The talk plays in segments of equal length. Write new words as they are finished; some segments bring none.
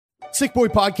Sick Boy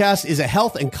Podcast is a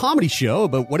health and comedy show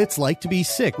about what it's like to be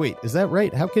sick. Wait, is that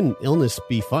right? How can illness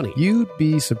be funny? You'd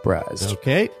be surprised.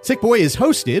 Okay. Sick Boy is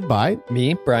hosted by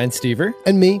me, Brian Stever,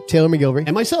 and me, Taylor McGilvery,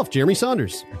 and myself, Jeremy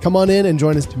Saunders. Come on in and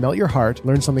join us to melt your heart,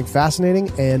 learn something fascinating,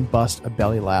 and bust a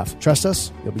belly laugh. Trust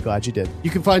us, you'll be glad you did. You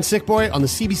can find Sick Boy on the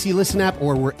CBC Listen app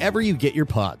or wherever you get your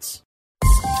pods.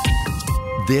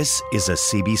 This is a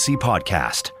CBC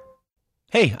podcast.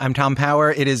 Hey, I'm Tom Power.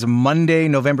 It is Monday,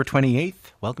 November 28th.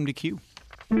 Welcome to Q.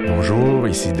 Bonjour,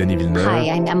 ici Denis Villeneuve. Hi,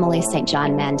 I'm Emily St.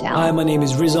 John Mandel. Hi, my name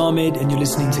is Riz Ahmed, and you're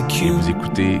listening to Q. Vous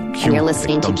écoutez Q. And you're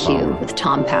listening to Q with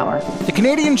Tom Power. The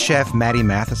Canadian chef Matty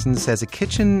Matheson says a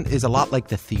kitchen is a lot like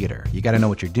the theater. You got to know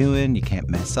what you're doing, you can't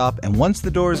mess up, and once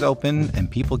the doors open and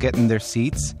people get in their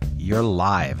seats, you're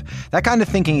live. That kind of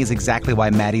thinking is exactly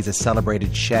why Matty's a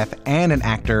celebrated chef and an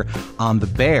actor on The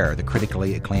Bear, the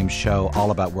critically acclaimed show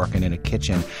all about working in a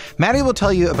kitchen. Matty will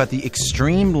tell you about the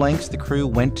extreme lengths the crew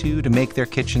went to make their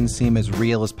kitchen seem as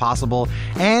real as possible,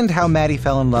 and how Matty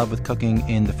fell in love with cooking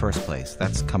in the first place.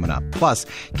 That's coming up. Plus,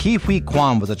 Ke Huy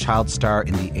Quan was a child star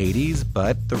in the 80s,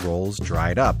 but the roles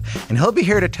dried up. And he'll be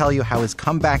here to tell you how his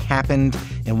comeback happened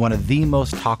in one of the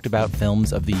most talked about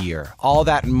films of the year. All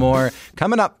that and more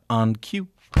coming up on Q.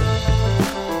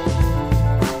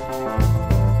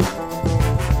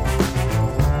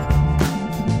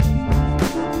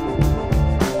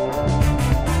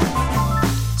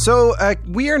 So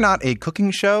we are not a cooking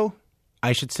show.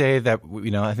 I should say that,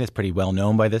 I think it's pretty well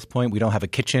known by this point. We don't have a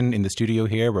kitchen in the studio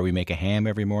here where we make a ham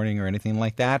every morning or anything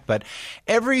like that. But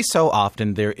every so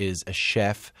often there is a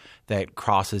chef that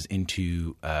crosses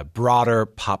into broader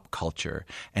pop culture.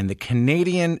 And the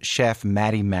Canadian chef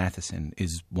Matty Matheson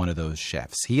is one of those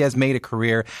chefs. He has made a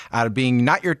career out of being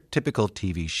not your typical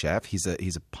TV chef. He's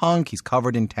a punk. He's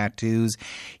covered in tattoos.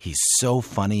 He's so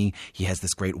funny. He has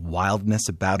this great wildness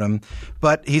about him.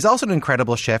 But he's also an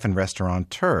incredible chef and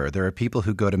restaurateur. There are people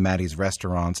who go to Matty's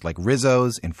restaurants like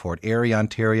Rizzo's in Fort Erie,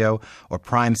 Ontario, or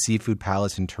Prime Seafood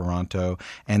Palace in Toronto,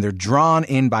 and they're drawn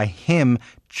in by him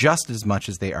just as much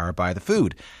as they are by the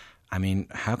food. I mean,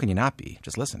 how can you not be?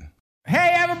 Just listen.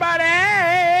 Hey, everybody!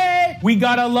 Hey! We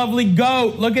got a lovely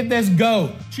goat. Look at this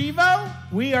goat. Chivo,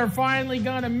 we are finally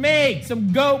going to make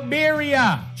some goat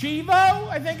birria. Chivo,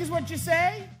 I think is what you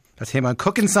say? That's him on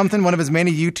Cooking Something, one of his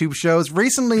many YouTube shows.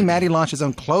 Recently, Matty launched his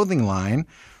own clothing line,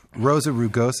 Rosa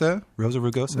Rugosa.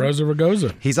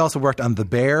 He's also worked on The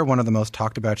Bear, one of the most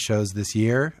talked about shows this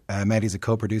year. Matty's a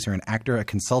co-producer and actor, a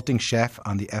consulting chef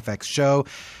on the FX show.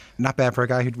 Not bad for a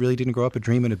guy who really didn't grow up a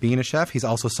dreaming of being a chef. He's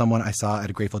also someone I saw at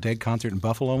a Grateful Dead concert in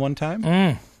Buffalo one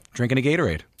time, drinking a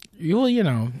Gatorade. Well, you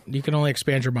can only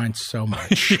expand your mind so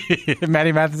much.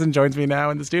 Matty Matheson joins me now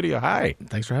in the studio. Hi.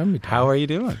 Thanks for having me, Tom. How are you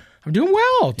doing? I'm doing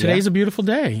well. Today's a beautiful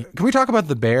day. Can we talk about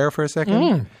The Bear for a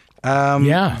second?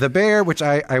 The Bear, which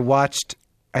I watched,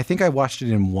 I think I watched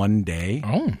it in one day.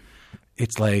 Oh.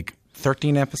 It's like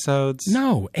 13 episodes.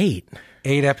 No, 8.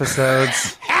 8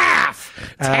 episodes. Half!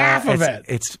 It's half of it.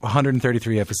 It's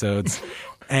 133 episodes.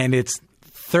 And it's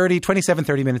 27,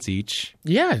 30 minutes each.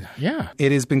 Yeah.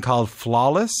 It has been called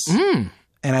Flawless. And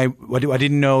I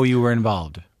didn't know you were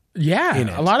involved. Yeah. In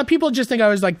it. A lot of people just think I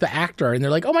was like the actor, and they're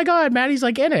like, oh my God, Matty's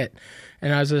like in it.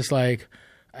 And I was just like,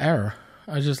 error.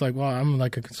 I was just like, well, I'm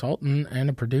like a consultant and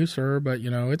a producer, but,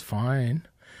 it's fine.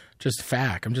 Just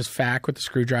fack. I'm just fack with the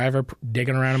screwdriver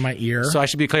digging around in my ear. So I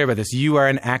should be clear about this. You are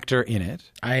an actor in it.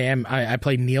 I am. I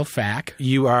play Neil Fack.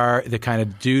 You are the kind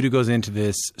of dude who goes into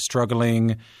this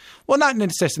struggling, well, not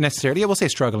necessarily, we'll say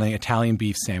struggling, Italian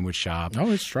beef sandwich shop. Oh,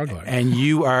 it's struggling. And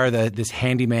you are this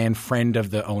handyman friend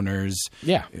of the owners.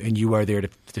 Yeah. And you are there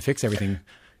to fix everything.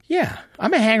 Yeah,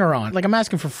 I'm a hanger-on. Like, I'm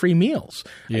asking for free meals.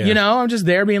 Yeah. I'm just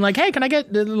there being like, hey, can I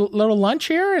get a little lunch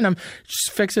here? And I'm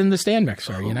just fixing the stand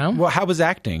mixer, Well, how was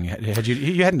acting?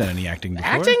 You hadn't done any acting before?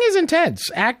 Acting is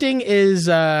intense. Acting is,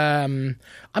 I'm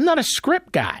not a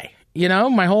script guy.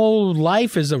 My whole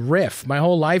life is a riff. My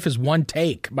whole life is one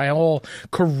take. My whole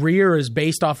career is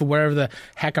based off of whatever the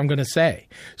heck I'm going to say.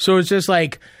 So it's just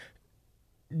like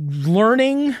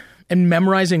learning and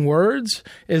memorizing words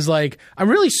is like, I'm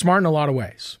really smart in a lot of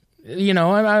ways.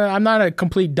 I'm not a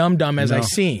complete dum-dum as I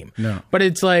seem. No. But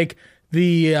it's like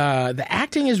the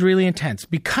acting is really intense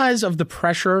because of the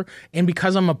pressure, and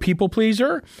because I'm a people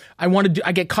pleaser. I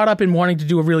get caught up in wanting to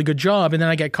do a really good job, and then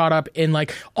I get caught up in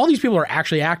like, all these people are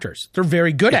actually actors. They're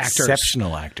very good actors.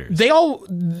 Exceptional actors.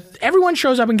 Everyone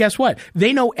shows up, and guess what?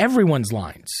 They know everyone's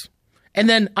lines. And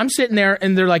then I'm sitting there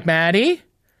and they're like, Matty,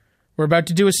 we're about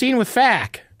to do a scene with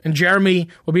Fack. And Jeremy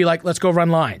will be like, let's go run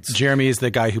lines. Jeremy is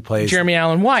the guy who plays Jeremy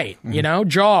Allen White,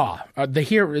 Jaw, the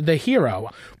hero.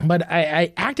 But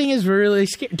acting is really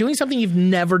scary. Doing something you've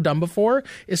never done before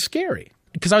is scary.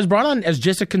 because I was brought on as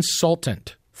just a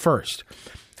consultant first.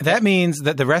 That means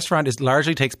that the restaurant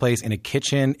largely takes place in a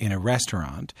kitchen in a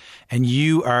restaurant, and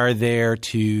you are there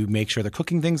to make sure they're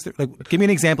cooking things. Like, give me an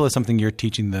example of something you're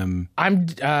teaching them. I'm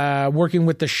working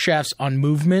with the chefs on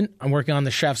movement. I'm working on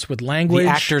the chefs with language. The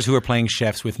actors who are playing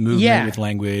chefs with movement, with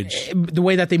language. The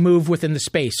way that they move within the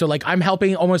space. So like I'm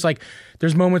helping almost like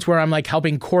there's moments where I'm like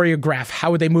helping choreograph how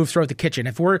would they move throughout the kitchen.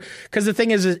 Because the thing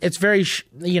is it's very,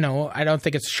 I don't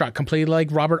think it's shot completely like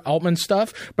Robert Altman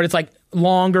stuff, but it's like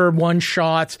longer one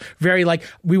shots, very like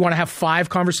we want to have 5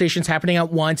 conversations happening at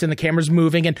once and the camera's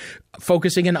moving and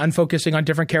focusing and unfocusing on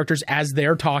different characters as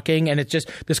they're talking. And it's just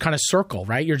this kind of circle,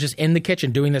 right? You're just in the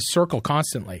kitchen doing this circle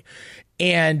constantly.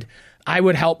 And I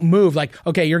would help move like,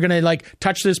 okay, you're going to like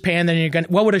touch this pan, then you're going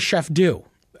to, what would a chef do?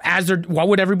 What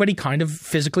would everybody kind of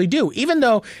physically do? Even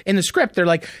though in the script, they're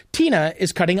like, Tina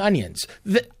is cutting onions.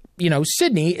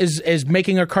 Sydney is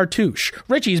making a cartouche.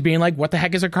 Richie's being like, what the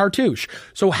heck is a cartouche?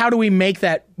 So how do we make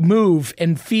that move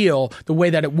and feel the way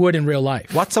that it would in real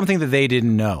life? What's something that they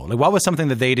didn't know? Like, what was something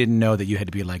that they didn't know that you had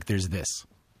to be like, there's this?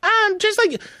 Just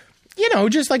like,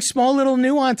 just like small little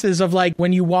nuances of like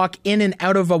when you walk in and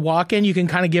out of a walk-in, you can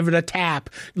kind of give it a tap,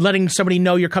 letting somebody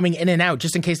know you're coming in and out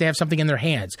just in case they have something in their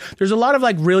hands. There's a lot of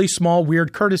like really small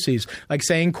weird courtesies, like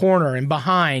saying corner and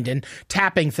behind and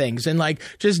tapping things and like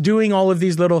just doing all of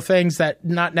these little things that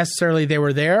not necessarily they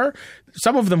were there.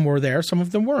 Some of them were there, some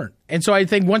of them weren't. And so I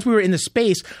think once we were in the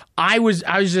space, I was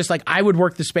just like, I would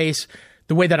work the space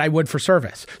the way that I would for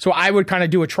service. So I would kind of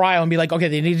do a trial and be like, okay,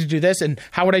 they need to do this. And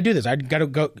how would I do this? I'd got to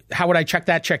go, how would I check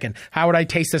that chicken? How would I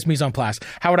taste this mise en place?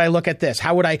 How would I look at this?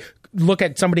 How would I look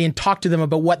at somebody and talk to them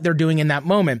about what they're doing in that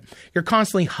moment? You're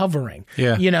constantly hovering.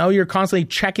 Yeah. You're constantly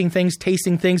checking things,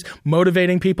 tasting things,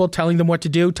 motivating people, telling them what to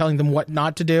do, telling them what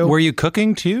not to do. Were you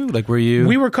cooking too? Like,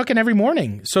 We were cooking every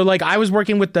morning. So like I was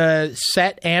working with the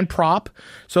set and prop.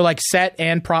 So like set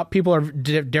and prop people are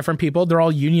different people. They're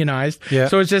all unionized. Yeah.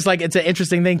 So it's just like, it's an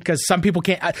interesting thing because some people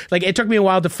can't, like it took me a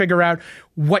while to figure out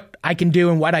what I can do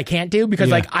and what I can't do because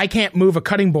like I can't move a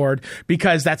cutting board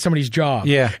because that's somebody's job.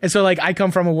 Yeah. And so like I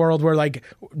come from a world where like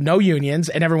no unions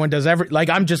and everyone does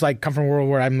I'm just like come from a world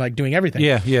where I'm like doing everything.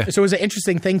 Yeah, yeah. So it was an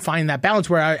interesting thing finding that balance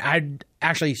where I'd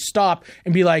actually stop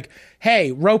and be like,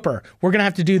 hey, Roper, we're going to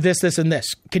have to do this, this, and this.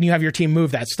 Can you have your team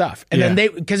move that stuff? And then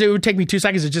because it would take me 2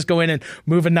 seconds to just go in and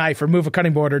move a knife or move a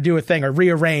cutting board or do a thing or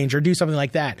rearrange or do something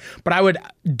like that. But I would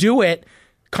do it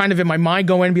kind of in my mind,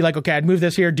 go in and be like, okay, I'd move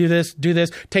this here, do this,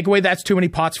 take away that's too many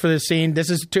pots for this scene. This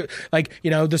is too, like,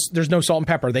 there's no salt and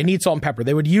pepper. They need salt and pepper.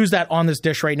 They would use that on this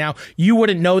dish right now. You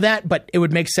wouldn't know that, but it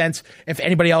would make sense if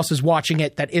anybody else is watching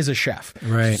it that is a chef.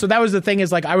 Right. So that was the thing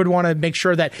is like, I would want to make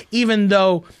sure that even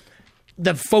though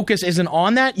the focus isn't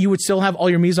on that, you would still have all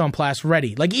your mise en place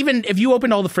ready. Like even if you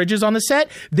opened all the fridges on the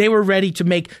set, they were ready to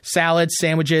make salads,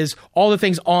 sandwiches, all the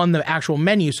things on the actual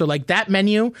menu. So like that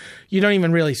menu, you don't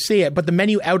even really see it, but the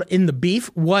menu out in the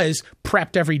beef was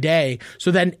prepped every day.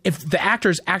 So then if the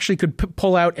actors actually could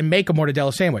pull out and make a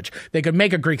mortadella sandwich, they could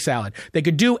make a Greek salad, they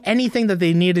could do anything that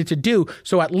they needed to do.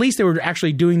 So at least they were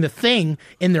actually doing the thing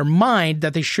in their mind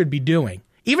that they should be doing,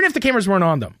 even if the cameras weren't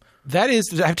on them. I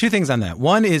have 2 things on that.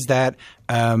 One is that,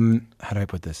 how do I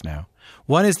put this now?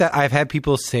 One is that I've had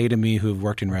people say to me who've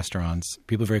worked in restaurants,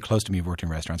 people very close to me who've worked in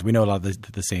restaurants. We know a lot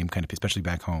of the same kind of, especially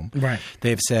back home. Right.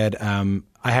 They've said,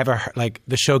 I have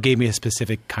the show gave me a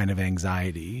specific kind of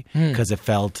anxiety because it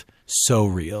felt so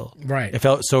real. Right. It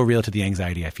felt so real to the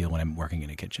anxiety I feel when I'm working in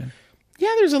a kitchen.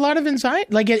 Yeah, there's a lot of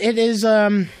anxiety. Like it is.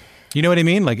 You know what I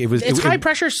mean? Like it's high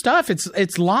pressure stuff.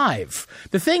 It's live.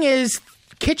 The thing is,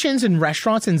 kitchens and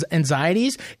restaurants and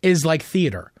anxieties is like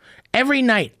theater. Every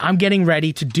night I'm getting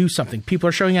ready to do something. People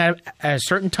are showing up at a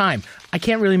certain time. I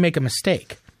can't really make a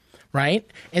mistake, right?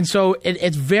 And so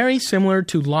it's very similar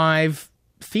to live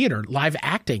theater, live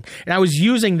acting. And I was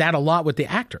using that a lot with the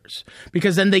actors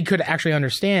because then they could actually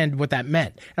understand what that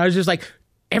meant. And I was just like,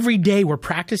 every day we're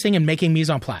practicing and making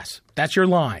mise en place. That's your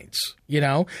lines,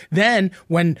 Then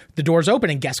when the doors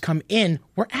open and guests come in,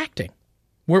 we're acting.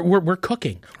 We're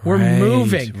cooking. We're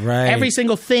moving. Right. Every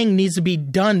single thing needs to be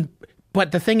done.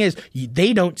 But the thing is,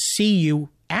 they don't see you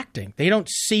acting. They don't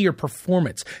see your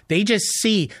performance. They just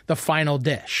see the final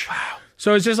dish. Wow.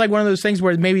 So it's just like one of those things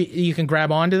where maybe you can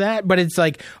grab onto that, but it's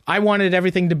like I wanted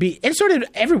everything to be, and so did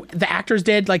the actors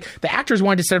did. Like the actors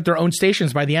wanted to set up their own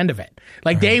stations by the end of it.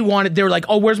 Like they were like,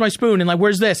 oh, where's my spoon? And like,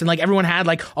 where's this? And like everyone had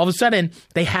like, all of a sudden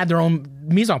they had their own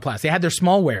mise en place. They had their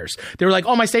small wares. They were like,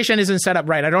 oh, my station isn't set up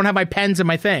right. I don't have my pens and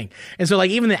my thing. And so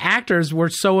like even the actors were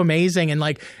so amazing. And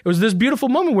like it was this beautiful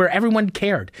moment where everyone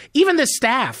cared. Even the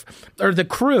staff or the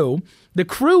crew, The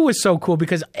crew was so cool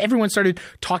because everyone started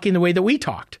talking the way that we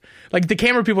talked. Like the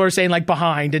camera people are saying like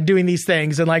behind and doing these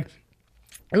things. And like,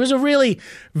 it was a really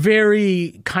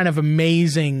very kind of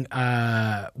amazing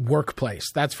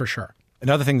workplace. That's for sure.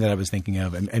 Another thing that I was thinking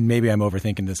of, and maybe I'm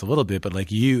overthinking this a little bit, but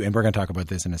like you, and we're going to talk about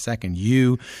this in a second,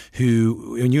 you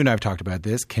and I have talked about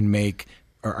this, can make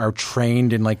are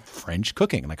trained in like French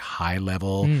cooking, like high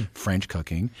level French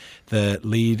cooking. The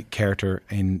lead character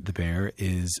in The Bear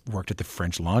is worked at the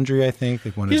French Laundry, I think.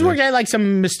 Like He's worked at like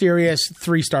some mysterious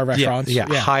 3-star restaurants. Yeah,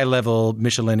 high level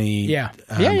Michelin-y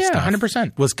stuff.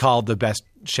 100%. Was called the best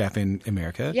chef in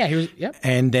America. Yeah, he was. Yep.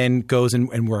 And then goes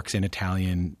and works in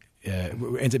Italian.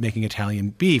 Ends up making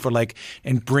Italian beef,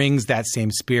 and brings that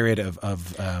same spirit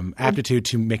of aptitude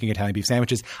to making Italian beef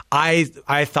sandwiches. I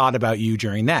thought about you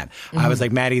during that. I was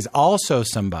like, Matty's also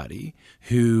somebody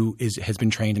who has been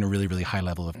trained in a really, really high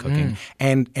level of cooking,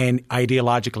 and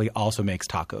ideologically also makes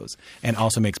tacos and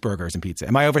also makes burgers and pizza.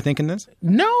 Am I overthinking this?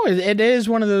 No, it is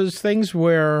one of those things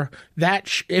where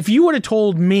if you would have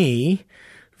told me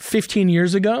 15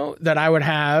 years ago that I would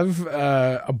have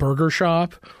a burger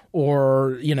shop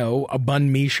or, you know, a banh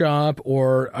mi shop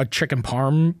or a chicken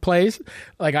parm place,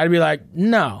 like I'd be like,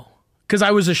 no, because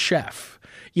I was a chef,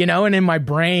 you know, and in my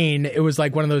brain, it was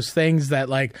like one of those things that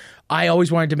like I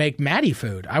always wanted to make Matty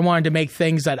food. I wanted to make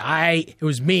things that it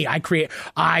was me.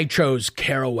 I chose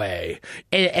caraway.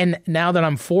 And now that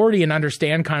I'm 40 and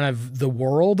understand kind of the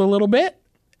world a little bit,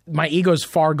 my ego's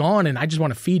far gone and I just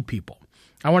want to feed people.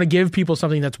 I want to give people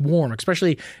something that's warm,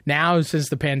 especially now since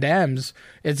the pandemics.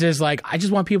 It's just like, I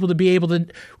just want people to be able to,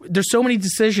 there's so many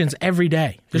decisions every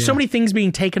day. There's so many things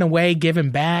being taken away,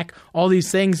 given back, all these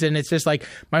things. And it's just like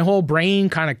my whole brain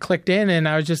kind of clicked in and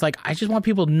I was just like, I just want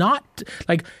people not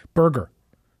like burger,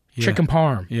 chicken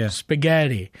parm,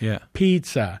 spaghetti,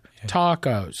 pizza,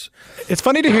 tacos. It's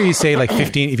funny to hear you say like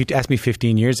 15, if you asked me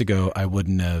 15 years ago, I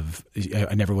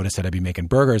never would have said I'd be making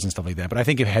burgers and stuff like that. But I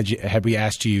think had we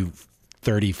asked you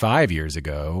 35 years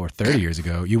ago or 30 years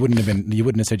ago, you wouldn't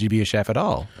have said you'd be a chef at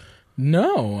all.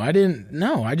 No, I didn't.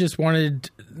 No, I just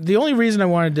the only reason I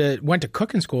went to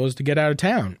cooking school is to get out of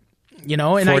town, you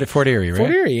know, and Fort Erie, right? Fort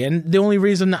Erie. And the only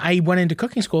reason I went into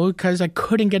cooking school is because I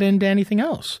couldn't get into anything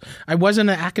else. I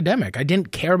wasn't an academic. I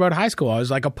didn't care about high school. I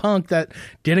was like a punk that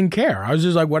didn't care. I was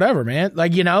just like, whatever, man.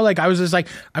 Like, you know, like I was just like,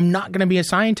 I'm not going to be a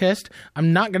scientist.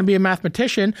 I'm not going to be a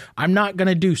mathematician. I'm not going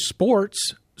to do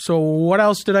sports. So what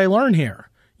else did I learn here?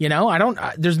 You know,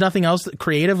 there's nothing else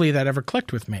creatively that ever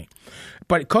clicked with me.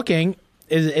 But cooking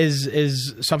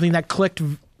is something that clicked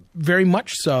very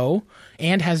much so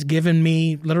and has given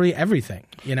me literally everything,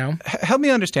 you know? Help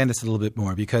me understand this a little bit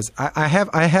more, because I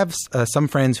have some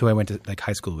friends who I went to like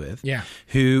high school with,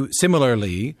 who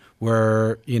similarly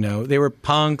were, you know, they were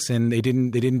punks and they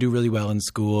didn't do really well in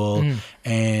school,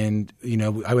 and you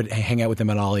know, I would hang out with them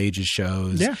at all ages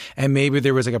shows, and maybe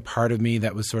there was like a part of me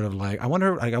that was sort of like, I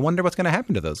wonder what's going to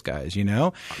happen to those guys, you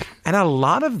know, and a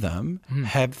lot of them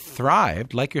have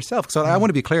thrived like yourself. So I want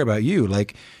to be clear about you,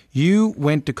 like you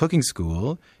went to cooking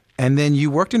school. And then you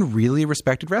worked in really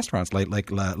respected restaurants like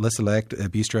Le Select,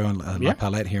 Bistro, and La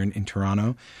Palette here in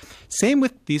Toronto. Same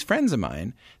with these friends of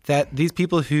mine, that these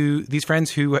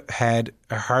friends who had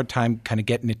a hard time kind of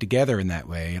getting it together in that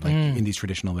way, like in these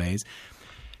traditional ways,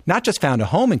 not just found a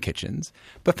home in kitchens,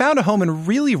 but found a home in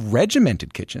really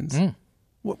regimented kitchens.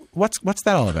 What's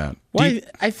that all about? Well,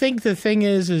 I think the thing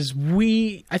is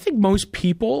I think most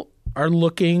people are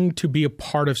looking to be a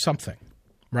part of something.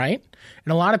 Right?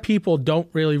 And a lot of people don't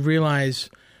really realize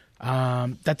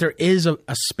that there is a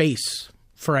space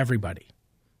for everybody.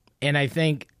 And I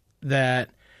think that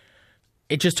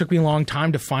it just took me a long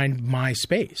time to find my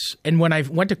space. And when I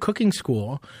went to cooking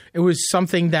school, it was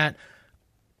something that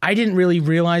I didn't really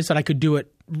realize that I could do it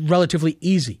relatively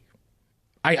easy.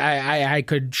 I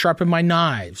could sharpen my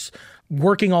knives.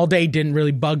 Working all day didn't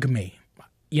really bug me.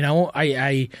 You know,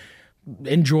 I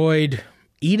enjoyed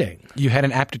eating. You had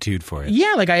an aptitude for it.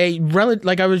 Yeah,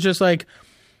 I was just like,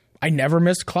 I never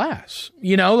missed class.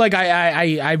 You know, like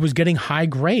I was getting high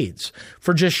grades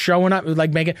for just showing up,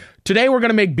 like making, today we're going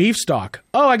to make beef stock.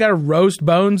 Oh, I got to roast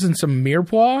bones and some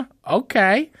mirepoix.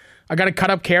 Okay. I got to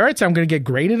cut up carrots. I'm going to get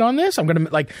graded on this. I'm going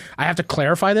to I have to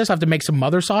clarify this. I have to make some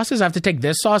other sauces. I have to take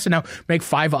this sauce and now make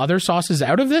 5 other sauces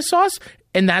out of this sauce.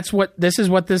 And this is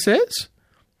what this is.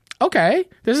 Okay,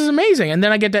 this is amazing. And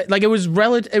then I get that, like, it was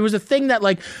a thing that,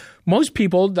 like, most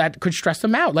people that could stress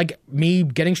them out. Like, me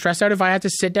getting stressed out if I had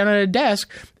to sit down at a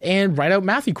desk and write out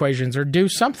math equations or do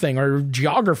something or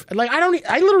geography. Like,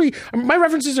 my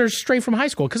references are straight from high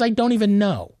school because I don't even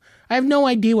know. I have no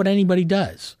idea what anybody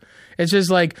does. It's just,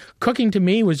 like, cooking to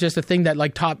me was just a thing that,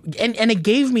 like, and it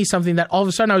gave me something that all of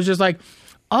a sudden I was just like,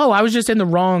 oh, I was just in the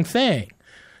wrong thing.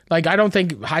 Like, I don't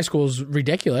think high school is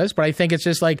ridiculous, but I think it's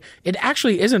just like, it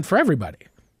actually isn't for everybody.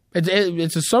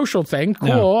 It's a social thing. Cool.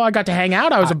 No. I got to hang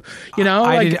out. I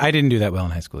didn't do that well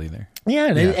in high school either. Yeah.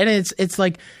 And it's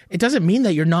like, it doesn't mean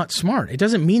that you're not smart. It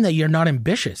doesn't mean that you're not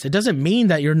ambitious. It doesn't mean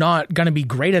that you're not going to be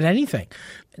great at anything.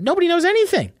 Nobody knows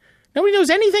anything. Nobody knows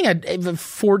anything at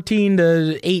 14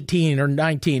 to 18 or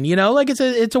 19, like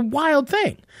it's a wild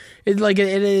thing.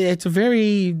 It's a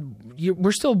very,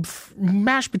 we're still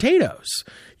mashed potatoes,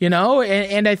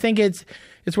 and I think it's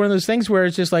one of those things where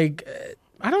it's just like,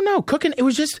 I don't know, cooking, it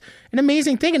was just an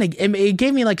amazing thing. And it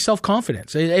gave me like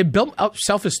self-confidence. It built up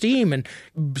self-esteem and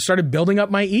started building up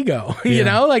my ego,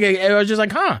 I was just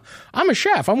like, I'm a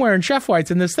chef. I'm wearing chef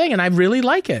whites in this thing and I really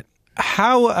like it.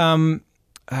 How,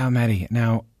 Matty,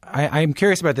 now, I'm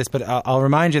curious about this, but I'll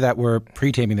remind you that we're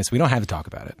pre-taping this. We don't have to talk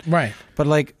about it. Right.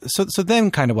 But so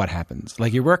then kind of what happens?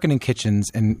 Like you're working in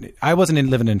kitchens, and I wasn't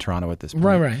living in Toronto at this point.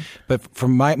 Right. But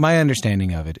from my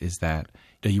understanding of it is that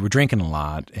you were drinking a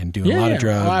lot and doing a lot of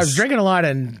drugs. Well, I was drinking a lot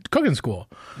in cooking school.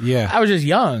 Yeah. I was just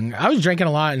young. I was drinking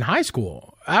a lot in high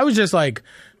school. I was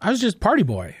just party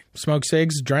boy. Smoke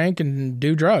cigs, drank, and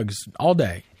do drugs all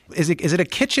day. Is it a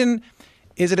kitchen...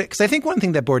 Because I think one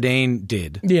thing that Bourdain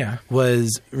did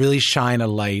was really shine a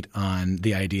light on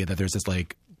the idea that there's this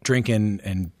like drinking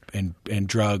and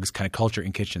drugs kind of culture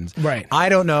in kitchens. Right. I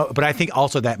don't know, but I think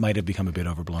also that might have become a bit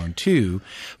overblown too.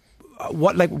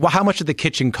 How much did the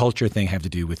kitchen culture thing have to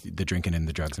do with the drinking and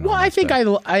the drugs? And all that think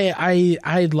stuff?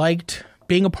 I liked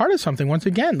being a part of something once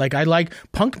again. Like I like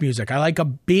punk music. I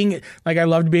loved being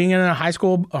in a high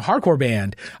school hardcore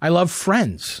band. I love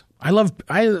Friends. I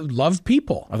love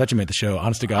people. I thought you made the show.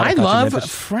 Honest to God, I love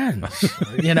Friends.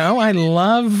 I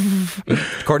love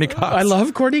Courtney Cox. I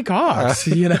love Courtney Cox.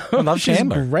 I love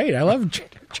Chandler. She's great. I love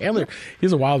Chandler.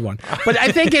 He's a wild one. But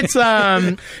I think it's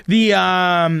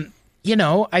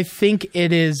I think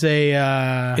it is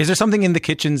a... is there something in the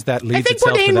kitchens that leads I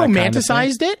itself to that think Bourdain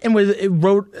romanticized kind of it and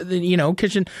wrote,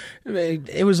 kitchen.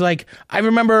 It was like, I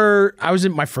remember I was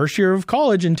in my first year of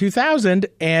college in 2000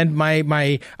 and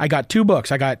I got 2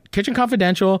 books. I got Kitchen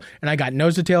Confidential and I got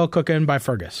Nose to Tail Cooking by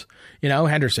Fergus,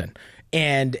 Henderson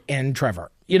and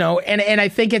Trevor, and I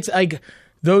think it's like,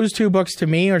 those 2 books to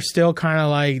me are still kind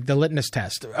of like the litmus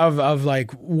test of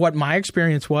like what my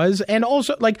experience was. And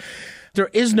also like, there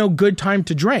is no good time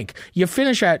to drink. You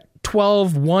finish at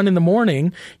 1 in the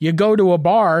morning, you go to a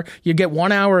bar, you get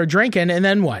 1 hour of drinking, and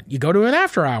then what? You go to an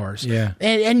after hours. Yeah.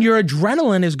 And your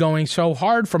adrenaline is going so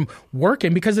hard from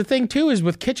working, because the thing too is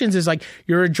with kitchens is like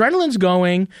your adrenaline's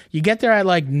going, you get there at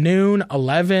like noon,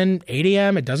 11, 8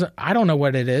 a.m. I don't know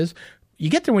what it is. You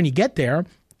get there when you get there.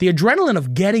 The adrenaline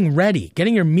of getting ready,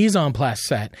 getting your mise en place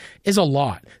set is a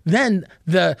lot. Then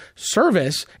the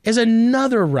service is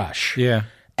another rush. Yeah.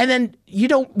 And then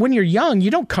when you're young, you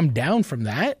don't come down from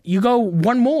that. You go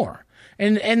one more.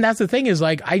 And that's the thing is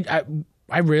like, I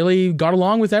really got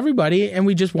along with everybody and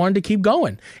we just wanted to keep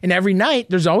going. And every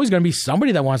night there's always going to be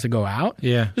somebody that wants to go out.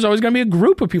 Yeah. There's always going to be a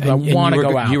group of people that want to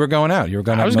go out. You were going out.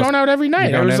 I was going out every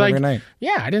night. I was like,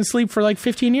 yeah, I didn't sleep for like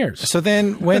 15 years. So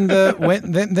then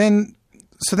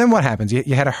so then what happens?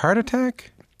 You had a heart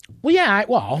attack? Well, yeah.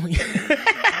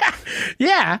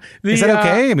 Yeah. Is that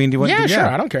okay? I mean, do you want yeah, to sure.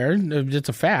 I don't care. It's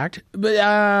a fact. But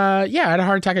I had a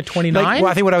heart attack at 29.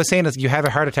 I think what I was saying is you have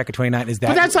a heart attack at 29. Is that?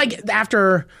 But that's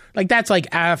after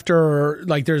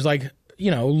there's like,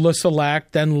 Le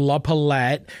Select, then La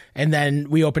Palette, and then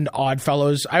we opened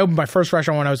Oddfellows. I opened my first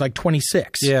restaurant when I was like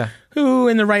 26. Yeah. Who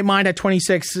in the right mind at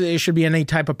 26 should be in any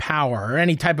type of power or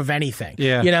any type of anything.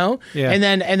 Yeah. Yeah. And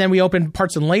then we opened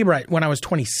Parts and Labor when I was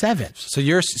 27. So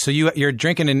you're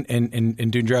drinking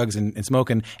and doing drugs and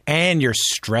smoking, and you're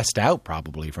stressed out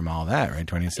probably from all that, right?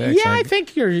 26. Yeah, I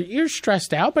think you're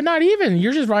stressed out, but not even.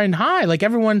 You're just riding high. Like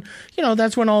everyone,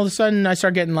 that's when all of a sudden I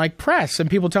start getting like press and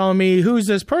people telling me who's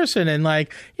this person and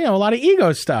like, a lot of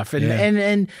ego stuff.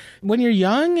 And when you're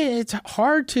young, it's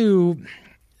hard to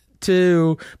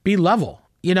be level.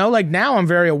 Like now I'm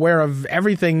very aware of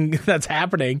everything that's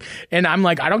happening, and I'm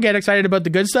like, I don't get excited about the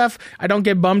good stuff. I don't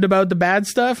get bummed about the bad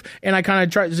stuff, and I kind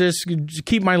of try to just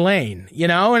keep my lane,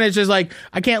 and it's just like,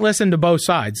 I can't listen to both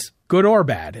sides, good or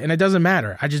bad, and it doesn't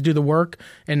matter. I just do the work,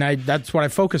 and that's what I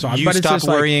focus on. You stop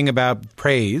worrying about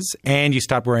praise, and you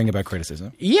stop worrying about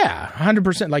criticism. Yeah,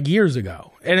 100%, like years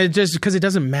ago. And it just, because it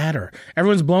doesn't matter.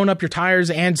 Everyone's blowing up your tires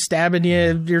and stabbing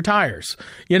your tires,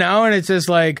 and it's just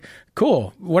like,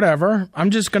 cool, whatever.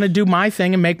 I'm just going to do my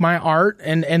thing and make my art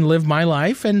and live my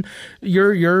life. And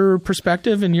your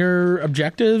perspective and your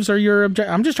objectives are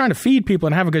I'm just trying to feed people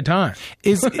and have a good time.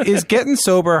 Is getting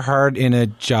sober hard in a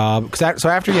job? So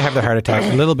after you have the heart attack,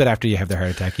 a little bit after you have the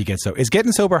heart attack, you get so. Is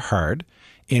getting sober hard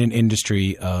in an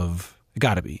industry of...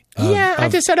 Gotta be. I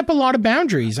had to set up a lot of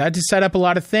boundaries. I had to set up a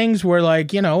lot of things where,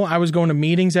 like, you know, I was going to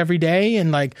meetings every day,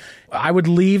 and like I would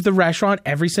leave the restaurant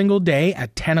every single day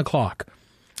at 10 o'clock.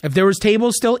 If there was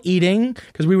tables still eating,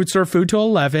 because we would serve food till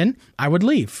 11, I would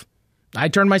leave. I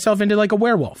turned myself into like a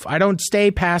werewolf. I don't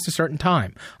stay past a certain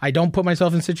time. I don't put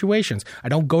myself in situations. I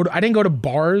didn't go to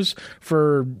bars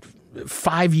for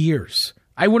 5 years.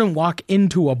 I wouldn't walk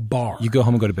into a bar. You go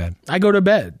home and go to bed. I go to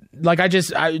bed. Like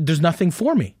there's nothing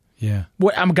for me. Yeah.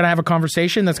 What, I'm going to have a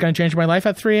conversation that's going to change my life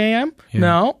at 3 a.m.?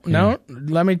 Yeah. No.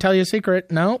 Let me tell you a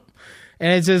secret. No.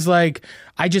 And it's just like,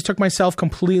 I just took myself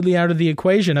completely out of the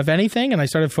equation of anything, and I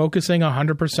started focusing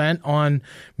 100% on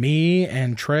me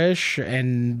and Trish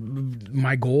and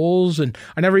my goals. And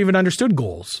I never even understood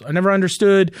goals. I never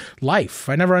understood life.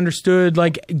 I never understood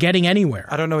like getting anywhere.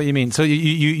 I don't know what you mean. So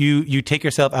you take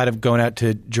yourself out of going out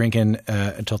to drinking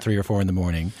until 3 or 4 in the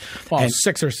morning. Well,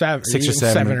 6 or 7. 6 or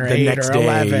 7 or the 8 next or day.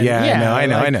 11. Yeah, I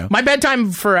know. My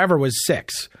bedtime forever was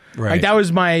 6. Right. Like that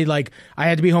was my, like, I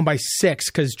had to be home by 6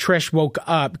 because Trish woke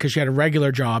up because she had a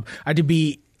regular job. I had to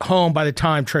be home by the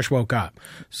time Trish woke up.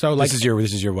 So like, this is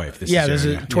your wife. This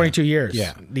is 22 years.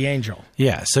 Yeah. The angel.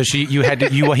 Yeah. So you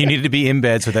needed to be in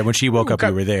bed so that when she woke up,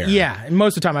 you were there. Yeah. And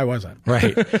most of the time I wasn't.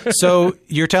 Right. So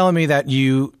you're telling me that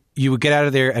you would get out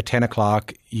of there at 10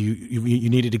 o'clock. You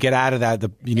needed to get out of that.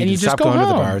 You needed to stop going to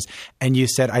the bars. And you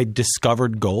said, I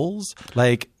discovered goals.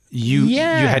 Like, You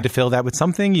had to fill that with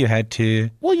something. You had to.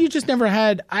 Well, you just never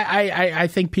had. I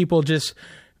think people just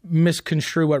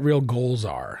misconstrue what real goals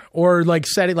are, or like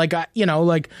set it like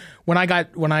like when I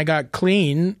got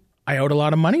clean, I owed a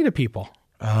lot of money to people.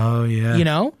 Oh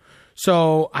yeah.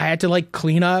 So I had to like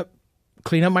clean up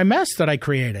my mess that I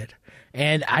created,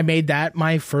 and I made that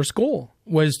my first goal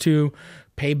was to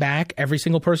pay back every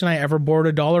single person I ever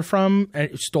borrowed $1 from,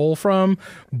 stole from,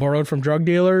 borrowed from drug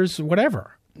dealers,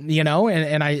 whatever.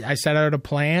 And I set out a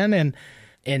plan,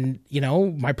 and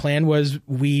my plan was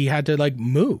we had to like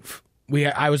move.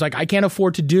 I was like, I can't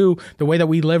afford to do the way that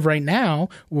we live right now.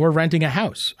 We're renting a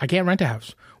house. I can't rent a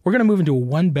house. We're going to move into a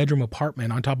 1-bedroom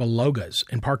apartment on top of Logas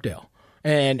in Parkdale.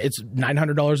 And it's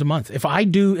 $900 a month.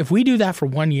 If we do that for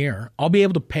 1 year, I'll be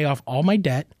able to pay off all my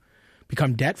debt,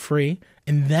 become debt free,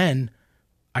 and then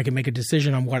I can make a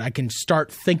decision on what I can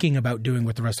start thinking about doing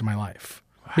with the rest of my life.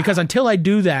 Because until I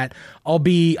do that, I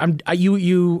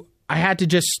had to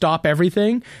just stop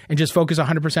everything and just focus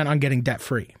 100% on getting debt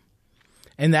free.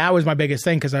 And that was my biggest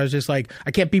thing, because I was just like,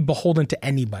 I can't be beholden to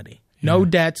anybody. No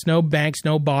debts, no banks,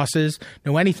 no bosses,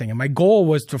 no anything. And my goal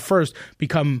was to first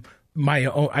become my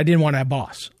own. I didn't want a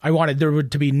boss. I wanted there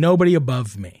to be nobody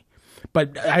above me.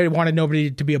 But I wanted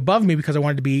nobody to be above me because I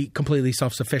wanted to be completely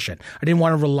self-sufficient. I didn't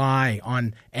want to rely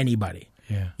on anybody.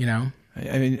 Yeah.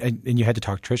 I mean, and you had to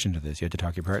talk Trish into this. You had to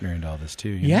talk your partner into all this too.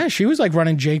 Yeah, she was like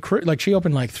running J. Crew. Like she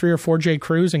opened like 3 or 4 J.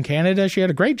 Crews in Canada. She had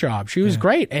a great job. She was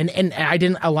great, and I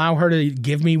didn't allow her to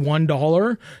give me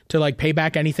 $1 to like pay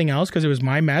back anything else because it was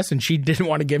my mess, and she didn't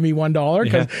want to give me $1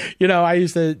 because I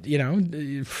used to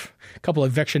a couple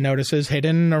of eviction notices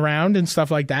hidden around and stuff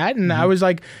like that, and I was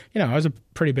like I was a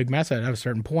pretty big mess at a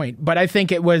certain point. But I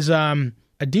think it was a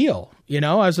deal.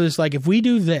 I was just like, if we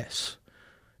do this.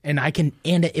 And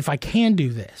if I can do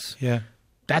this,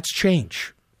 that's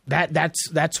change.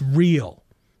 That's real.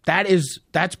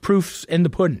 That's proofs in the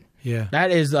pudding. Yeah.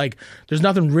 That is like, there's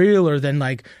nothing realer than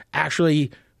like actually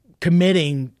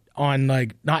committing on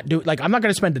like not do, like I'm not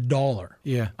going to spend $1.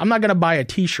 Yeah. I'm not going to buy a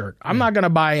t-shirt. I'm not going to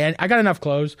buy I got enough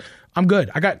clothes. I'm good.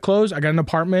 I got clothes. I got an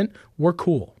apartment. We're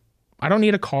cool. I don't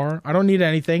need a car. I don't need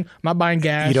anything. I'm not buying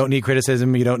gas. You don't need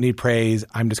criticism. You don't need praise.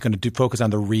 I'm just going to focus on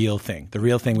the real thing. The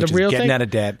real thing, which is getting out of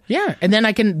debt. Yeah. And then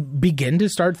I can begin to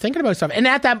start thinking about stuff. And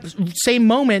at that same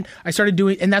moment, I started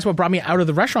doing, and that's what brought me out of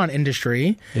the restaurant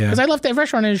industry. Because I left the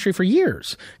restaurant industry for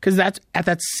years. Because that's at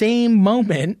that same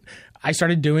moment, I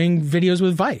started doing videos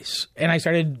with Vice. And I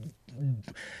started,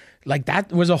 like,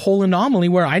 that was a whole anomaly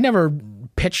where I never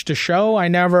pitched a show. I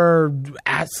never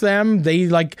asked them. They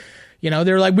like...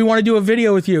 they're like, we want to do a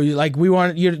video with you. Like, we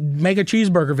want you to make a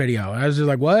cheeseburger video. I was just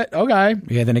like, what? Okay.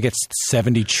 Yeah, then it gets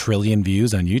 70 trillion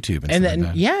views on YouTube. And then,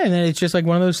 like that. And then it's just like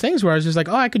one of those things where I was just like,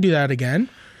 oh, I could do that again.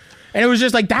 And it was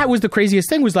just like, that was the craziest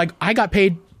thing was like, I got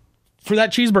paid for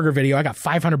that cheeseburger video. I got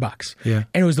 $500. Yeah.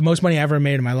 And it was the most money I ever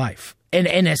made in my life. And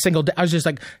in a single day, I was just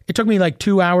like, it took me like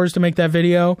 2 hours to make that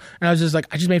video. And I was just like,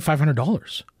 I just made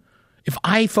 $500. If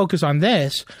I focus on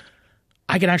this,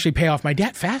 I could actually pay off my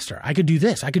debt faster. I could do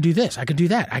this. I could do this. I could do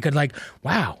that. I could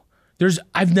wow.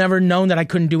 I've never known that I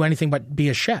couldn't do anything but be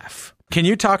a chef. Can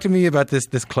you talk to me about this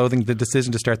clothing, the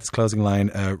decision to start this clothing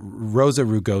line, Rosa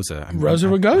Rugosa? Rosa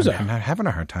Rugosa. I'm having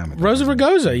a hard time with that. Rosa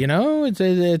Rugosa,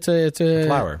 it's a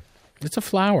flower. It's a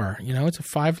flower, it's a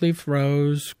 5-leaf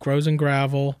rose, grows in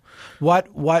gravel.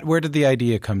 Where did the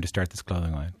idea come to start this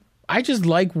clothing line? I just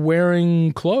like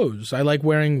wearing clothes. I like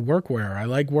wearing workwear. I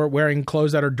like wearing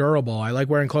clothes that are durable. I like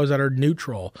wearing clothes that are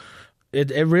neutral.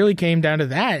 It really came down to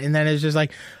that. And then it's just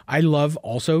I love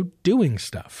also doing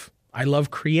stuff. I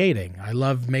love creating. I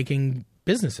love making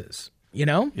businesses,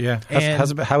 Yeah.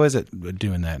 How is it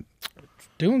doing that?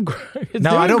 Doing great.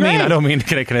 No, I don't mean.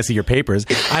 Can I see your papers?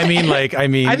 I mean.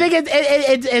 I think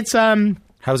it's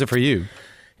How is it for you?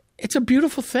 It's a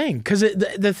beautiful thing because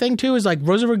the thing too is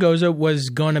Rosa Rugosa was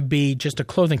going to be just a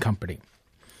clothing company,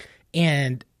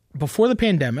 and before the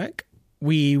pandemic,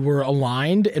 we were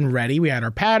aligned and ready. We had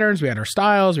our patterns, we had our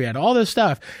styles, we had all this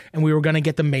stuff, and we were going to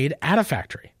get them made at a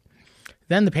factory.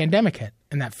 Then the pandemic hit,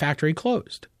 and that factory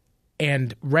closed.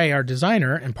 And Ray, our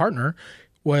designer and partner,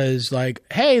 was like,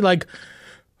 hey,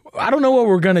 I don't know what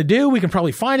we're going to do. We can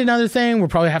probably find another thing. We're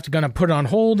probably going to put it on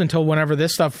hold until whenever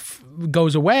this stuff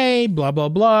goes away, blah, blah,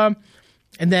 blah.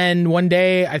 And then one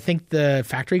day, I think the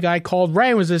factory guy called Ray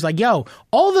and was just like, yo,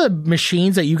 all the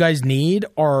machines that you guys need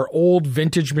are old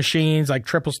vintage machines like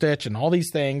Triple Stitch and all these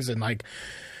things. And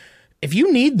if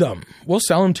you need them, we'll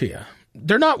sell them to you.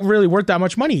 They're not really worth that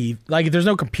much money. There's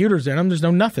no computers in them. There's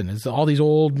no nothing. It's all these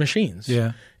old machines.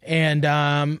 Yeah. And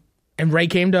Ray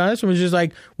came to us and was just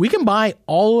like, we can buy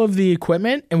all of the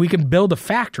equipment and we can build a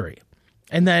factory.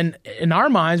 And then in our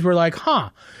minds, we're like,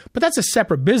 but that's a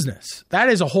separate business. That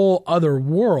is a whole other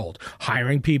world.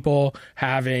 Hiring people,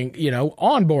 having,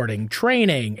 onboarding,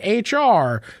 training,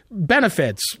 HR,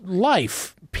 benefits,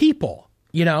 life, people,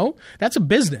 that's a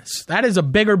business. That is a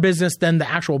bigger business than the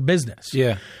actual business.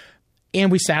 Yeah. And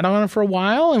we sat on it for a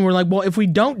while and we're like, well, if we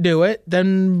don't do it,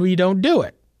 then we don't do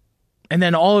it. And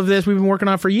then all of this we've been working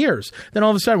on for years. Then all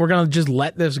of a sudden we're going to just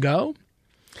let this go.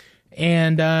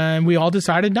 And we all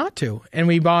decided not to. And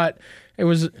we bought, it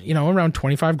was, around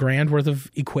 $25,000 worth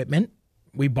of equipment.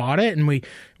 We bought it and we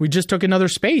just took another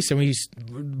space and we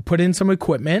put in some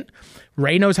equipment.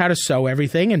 Ray knows how to sew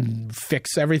everything and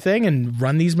fix everything and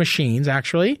run these machines,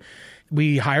 actually.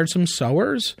 We hired some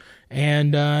sewers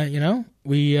and,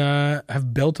 we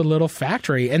have built a little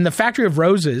factory. And the Factory of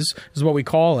Roses is what we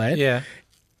call it. Yeah.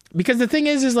 Because the thing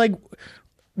is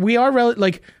we are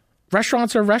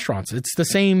restaurants are restaurants. It's the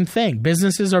same thing.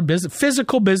 Businesses are business.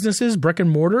 Physical businesses, brick and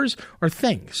mortars, are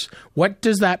things. What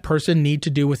does that person need to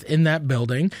do within that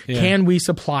building? Yeah. Can we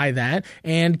supply that?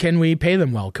 And can we pay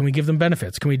them well? Can we give them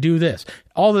benefits? Can we do this?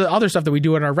 All the other stuff that we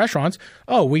do at our restaurants,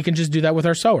 we can just do that with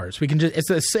our sewers. We can just,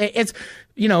 it's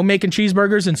making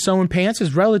cheeseburgers and sewing pants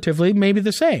is relatively maybe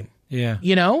the same. Yeah.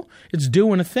 It's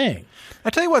doing a thing. I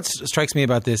tell you what strikes me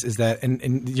about this is that,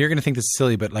 and you're going to think this is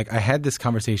silly, but I had this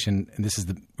conversation, and this is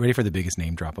ready for the biggest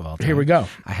name drop of all time. Here we go.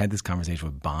 I had this conversation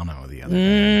with Bono the other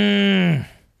day.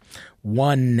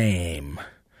 One name.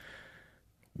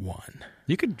 One.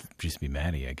 You could just be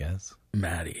Matty, I guess.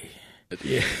 Matty.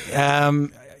 Yeah.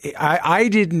 I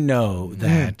didn't know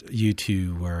that you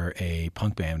two were a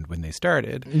punk band when they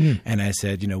started. And I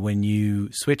said, when you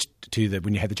switched to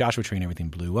when you had the Joshua Tree and everything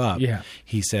blew up,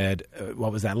 he said,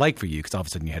 what was that like for you? Because all of a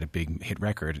sudden you had a big hit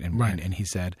record. And he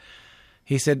said,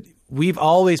 we've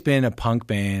always been a punk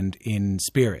band in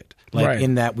spirit,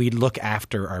 in that we look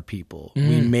after our people.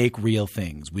 We make real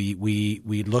things. We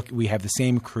have the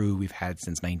same crew we've had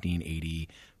since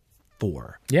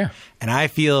 1984. Yeah. And I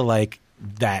feel like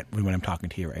that when I'm talking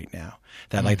to you right now,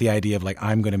 that the idea of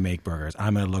I'm going to make burgers,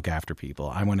 I'm going to look after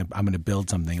people, I'm going to build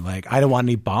something. I don't want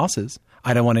any bosses.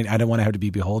 I don't want to have to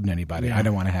be beholden to anybody. Yeah. I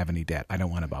don't want to have any debt. I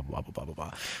don't want to blah blah blah blah blah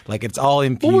blah. It's all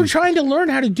infused. Well, we're trying to learn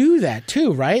how to do that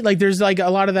too, right? There's a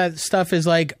lot of that stuff is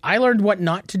I learned what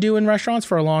not to do in restaurants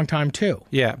for a long time too.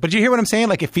 Yeah, but you hear what I'm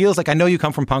saying? It feels I know you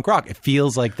come from punk rock. It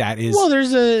feels like that is. Well, there's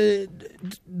the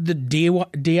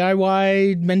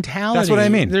DIY mentality. That's what I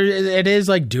mean. It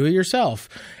is do it yourself.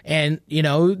 And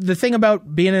the thing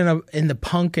about being in the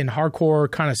punk and hardcore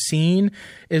kind of scene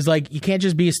is you can't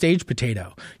just be a stage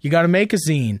potato. You got to make make a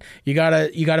zine.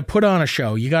 You gotta put on a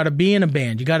show. You gotta be in a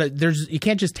band. You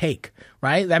can't just take,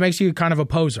 right? That makes you kind of a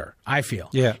poser, I feel.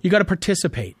 Yeah. You gotta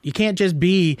participate. You can't just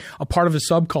be a part of a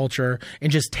subculture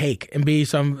and just take and be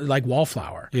some like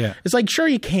wallflower. Yeah. It's like, sure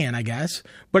you can, I guess,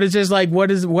 but it's just like,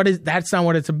 what is, that's not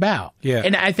what it's about. Yeah.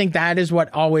 And I think that is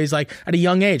what always, like, at a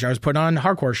young age, I was put on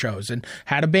hardcore shows and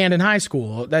had a band in high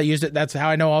school that used it. That's how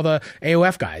I know all the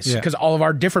AOF guys, because all of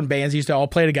our different bands used to all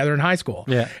play together in high school.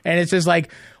 Yeah. And it's just like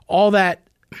all that,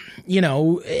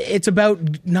 it's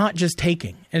about not just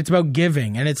taking, and it's about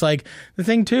giving. And it's like, the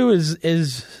thing too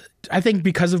is I think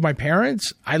because of my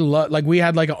parents, we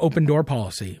had like an open door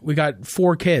policy. We got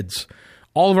 4 kids.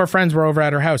 All of our friends were over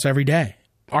at our house every day.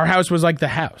 Our house was like the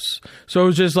house. So it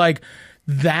was just like,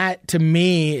 that to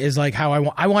me is like how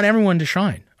I want everyone to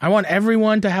shine. I want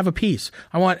everyone to have a piece.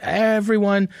 I want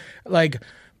everyone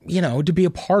to be a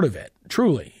part of it,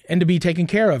 truly, and to be taken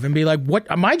care of and be like,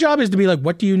 what my job is to be like,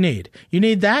 what do you need? You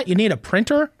need that? You need a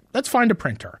printer? Let's find a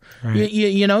printer. Right.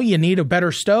 You need a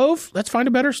better stove? Let's find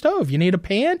a better stove. You need a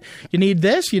pan? You need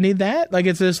this? You need that? Like,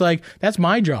 it's just like, that's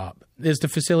my job, is to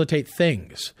facilitate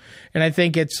things. And I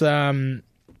think it's,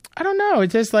 I don't know.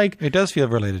 It's just like, it does feel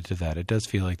related to that. It does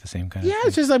feel like the same kind of thing.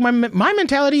 It's just like my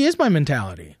mentality is my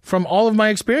mentality from all of my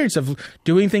experience of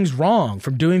doing things wrong,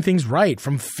 from doing things right,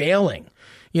 from failing,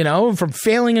 from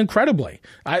failing incredibly.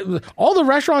 All the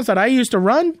restaurants that I used to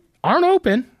run aren't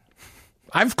open.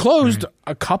 I've closed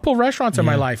a couple restaurants in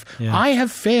my life. Yeah. I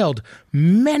have failed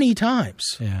many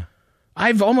times. Yeah.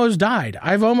 I've almost died.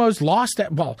 I've almost lost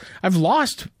I've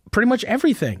lost pretty much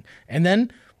everything. And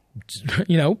then,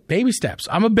 baby steps.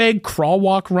 I'm a big crawl,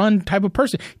 walk, run type of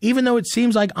person. Even though it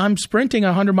seems like I'm sprinting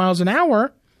 100 miles an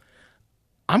hour,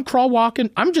 I'm crawl walking.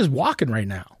 I'm just walking right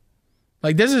now.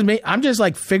 Like, this is me. I'm just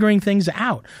like figuring things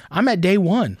out. I'm at day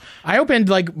 1. I opened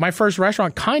like my first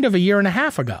restaurant kind of a year and a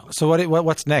half ago. So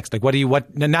what's next? Like,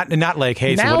 not like,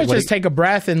 hey, now so it's just take a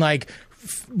breath and like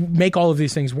make all of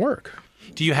these things work.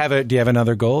 Do you have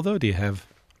another goal though? Do you have?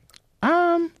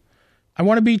 I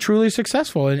want to be truly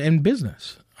successful in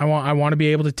business. I want to be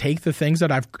able to take the things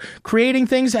that creating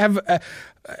things have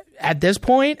at this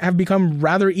point have become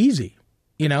rather easy.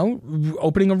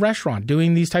 Opening a restaurant,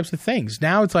 doing these types of things.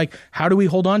 Now it's like, how do we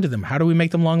hold on to them? How do we make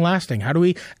them long lasting? How do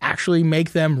we actually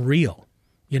make them real?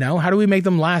 How do we make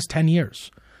them last 10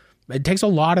 years? It takes a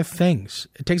lot of things.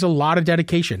 It takes a lot of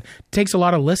dedication. It takes a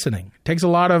lot of listening. It takes a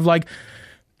lot of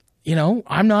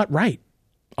I'm not right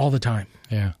all the time.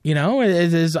 Yeah.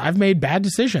 It is, I've made bad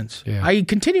decisions. Yeah. I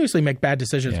continuously make bad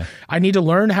decisions. Yeah. I need to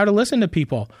learn how to listen to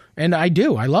people. And I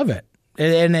do. I love it.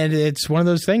 And it's one of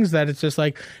those things that it's just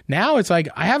like, now it's like,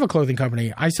 I have a clothing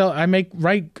company.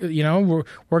 We're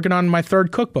working on my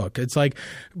 3rd cookbook. It's like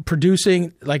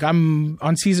producing, like I'm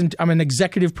an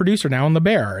executive producer now on The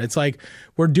Bear. It's like,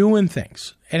 we're doing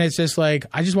things. And it's just like,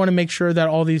 I just want to make sure that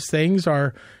all these things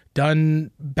are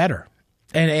done better.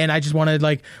 And I just want to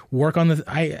like work on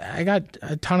I got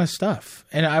a ton of stuff,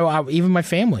 and I even my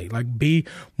family, like be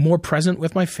more present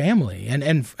with my family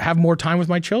and have more time with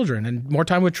my children and more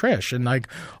time with Trish, and like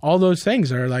all those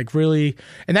things are like really,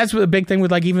 and that's a big thing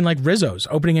with like even like Rizzo's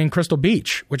opening in Crystal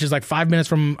Beach, which is like 5 minutes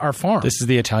from our farm. This is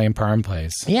the Italian parm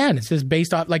place. Yeah, and it's just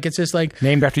based off it's just like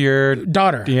named after your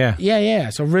daughter.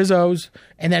 Yeah. So Rizzo's,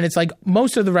 and then it's like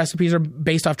most of the recipes are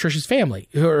based off Trish's family.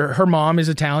 Her mom is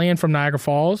Italian from Niagara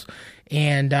Falls.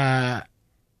 And,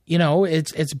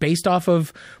 it's based off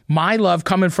of my love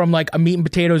coming from like a meat and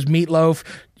potatoes meatloaf,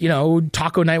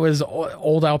 taco night was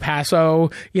old El Paso,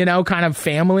 kind of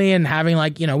family, and having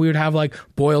like, we would have like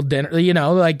boiled dinner,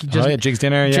 like just Jig's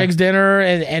dinner. Yeah. Jig's dinner.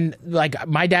 And like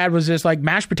my dad was just like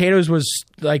mashed potatoes was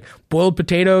like boiled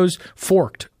potatoes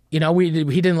forked. He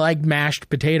didn't like mashed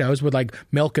potatoes with like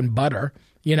milk and butter.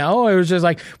 It was just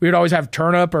like we would always have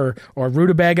turnip or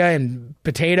rutabaga and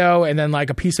potato and then like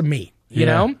a piece of meat, you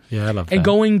know? Yeah, I love that. And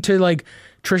going to like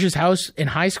Trish's house in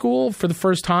high school for the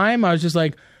first time, I was just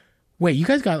like, wait, you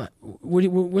guys got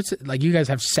what's it like? You guys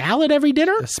have salad every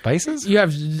dinner? The spices? You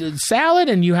have salad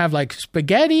and you have like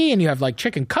spaghetti and you have like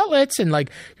chicken cutlets and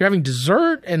like you're having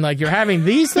dessert and like you're having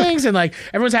these things and like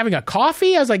everyone's having a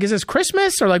coffee. I was like, is this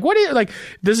Christmas or like what is like?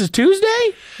 This is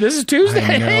Tuesday. This is Tuesday.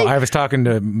 I know. I was talking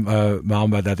to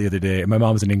mom about that the other day. My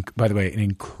mom's by the way, an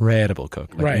incredible cook,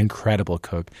 like, right? An incredible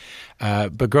cook.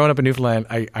 But growing up in Newfoundland,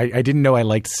 I didn't know I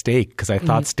liked steak because I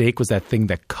thought steak was that thing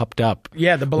that cupped up.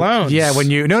 Yeah, the bologna. Yeah, when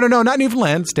you not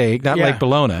Newfoundland steak, not like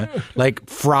bologna, like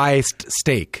fried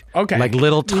steak. Okay, like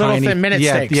little tiny thin minute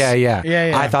steaks.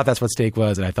 Yeah. I thought that's what steak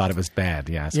was, and I thought it was bad.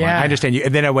 Yeah, so I understand you.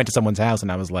 And then I went to someone's house,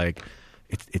 and I was like,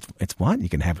 it's what you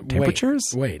can have temperatures.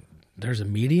 Wait, there's a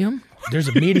medium. There's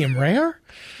a medium rare.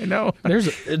 I know. There's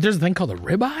a thing called a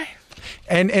ribeye.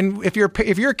 And if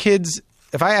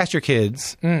I asked your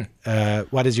kids,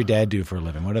 what does your dad do for a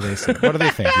living? What do they say? What do they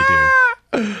think you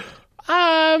do?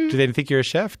 Do they think you're a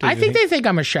chef? I think they think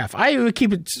I'm a chef. I would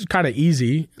keep it kind of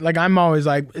easy. Like, I'm always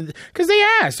like, because they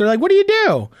ask, they're like, what do you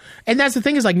do? And that's the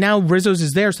thing is, like, now Rizzo's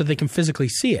is there so they can physically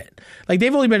see it. Like,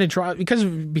 they've only been in trial because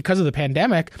of the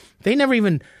pandemic. They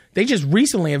just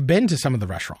recently have been to some of the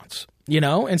restaurants,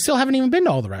 and still haven't even been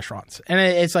to all the restaurants. And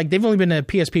it's like they've only been to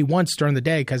PSP once during the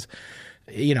day because,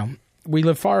 we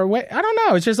live far away. I don't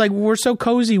know. It's just like we're so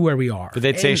cozy where we are. But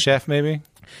they'd say chef, maybe?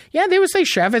 Yeah, they would say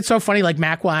chef. It's so funny. Like,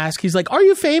 Mac will ask, he's like, "Are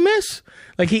you famous?"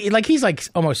 He's like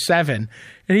almost 7,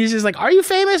 and he's just like, "Are you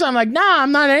famous?" I'm like, "Nah,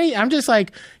 I'm not any. I'm just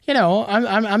like,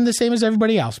 I'm the same as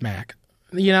everybody else, Mac.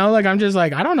 I'm just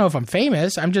like, I don't know if I'm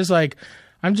famous. I'm just like,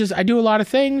 I do a lot of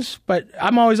things, but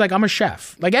I'm always like, I'm a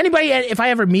chef. Like, anybody, if I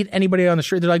ever meet anybody on the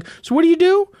street, they're like, "So what do you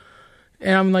do?"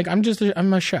 And I'm like, I'm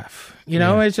a chef.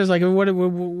 It's just like, what,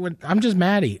 I'm just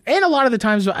Matty. And a lot of the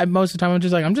times, most of the time, I'm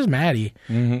just like, I'm just Matty.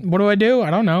 Mm-hmm. What do? I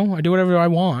don't know. I do whatever I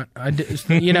want. I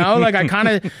kind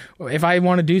of, if I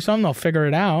want to do something, I'll figure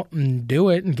it out and do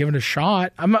it and give it a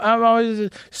shot. I'm always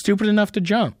stupid enough to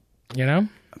jump,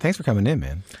 Thanks for coming in,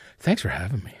 man. Thanks for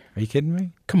having me. Are you kidding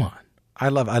me? Come on. I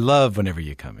love whenever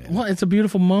you come in. Well, it's a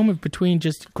beautiful moment between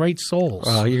just great souls.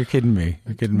 Oh, you're kidding me.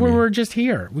 We're just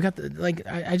here. We got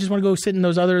I just want to go sit in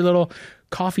those other little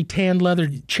coffee tanned leather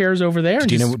chairs over there and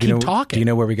keep talking. Do you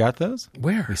know where we got those?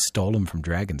 Where? We stole them from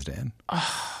Dragon's Den.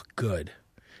 Oh, good.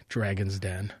 Dragon's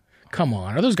Den. Come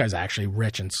on. Are those guys actually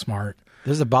rich and smart?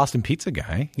 There's a Boston pizza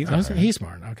guy. He's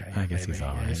smart. Okay. I guess he's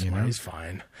all right. He's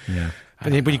fine. Yeah.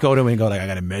 But you go to him and go like, I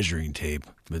got a measuring tape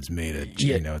that's made of,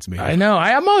 it's made of. I know.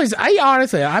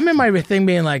 I'm in my thing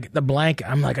being like the blanket.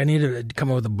 I'm like, I need to come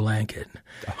up with a blanket.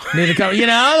 I need to come,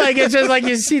 it's just like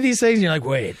you see these things and you're like,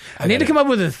 wait, I need to come up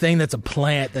with a thing that's a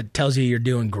plant that tells you you're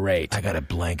doing great. I got a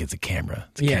blanket. It's a camera.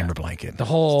 It's a camera blanket. The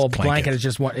whole blanket is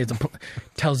just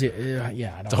tells you,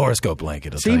 it's a horoscope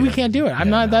blanket. See, we can't do it.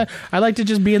 I'm not that. I like to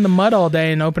just be in the mud all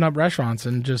day and open up restaurants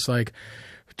and just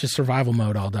survival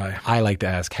mode all day. I like to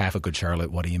ask half a good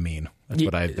Charlotte, what do you mean? That's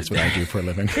what I do for a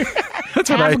living. That's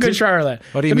what I do. Good Charlotte.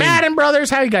 What do you mean? The Madden brothers,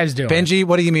 how you guys doing? Benji,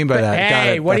 what do you mean by that?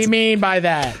 Hey, what do you mean by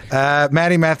that?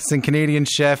 Matty Matheson, Canadian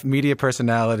chef, media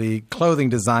personality, clothing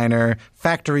designer,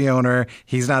 factory owner.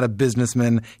 He's not a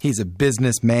businessman. He's a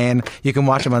businessman. You can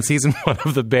watch him on season 1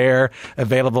 of The Bear,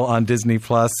 available on Disney+.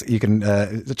 You can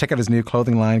check out his new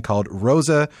clothing line called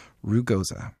Rosa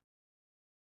Rugosa.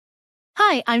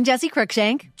 Hi, I'm Jessie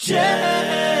Cruikshank. Jessie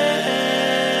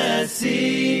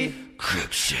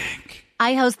Cruikshank.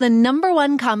 I host the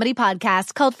 #1 comedy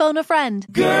podcast called Phone a Friend.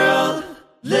 Girl,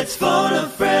 let's phone a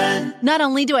friend. Not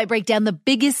only do I break down the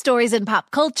biggest stories in pop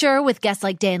culture with guests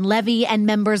like Dan Levy and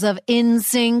members of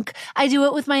NSYNC, I do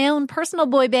it with my own personal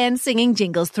boy band singing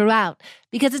jingles throughout.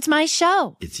 Because it's my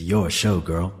show. It's your show,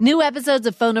 girl. New episodes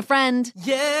of Phone a Friend.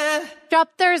 Yeah. Drop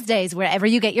Thursdays wherever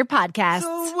you get your podcasts.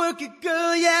 So work it,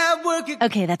 girl. Yeah, work it.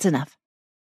 Okay, that's enough.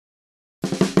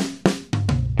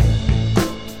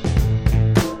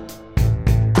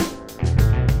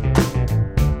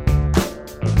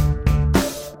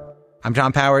 I'm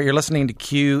John Power. You're listening to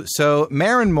Q. So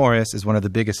Maren Morris is one of the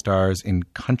biggest stars in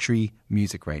country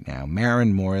music right now.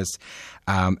 Maren Morris.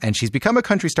 And she's become a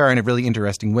country star in a really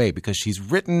interesting way because she's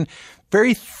written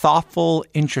very thoughtful,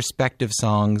 introspective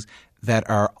songs that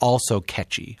are also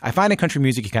catchy. I find in country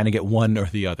music you kind of get one or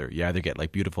the other. You either get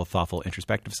like beautiful, thoughtful,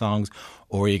 introspective songs,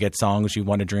 or you get songs you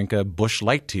want to drink a Busch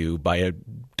Light to by a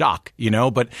dock,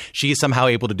 But she is somehow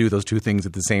able to do those two things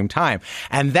at the same time.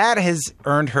 And that has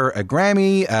earned her a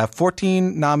Grammy,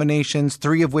 14 nominations,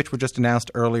 3 of which were just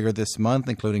announced earlier this month,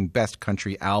 including Best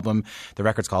Country Album. The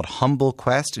record's called Humble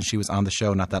Quest, and she was on the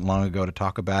show not that long ago to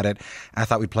talk about it. I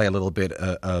thought we'd play a little bit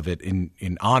of it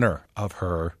in honor of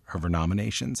her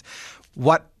nominations.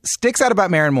 What sticks out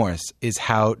about Maren Morris is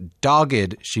how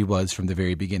dogged she was from the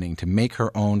very beginning to make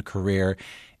her own career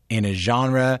in a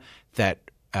genre that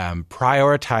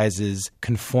prioritizes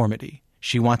conformity.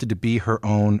 She wanted to be her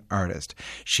own artist.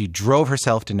 She drove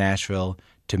herself to Nashville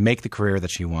to make the career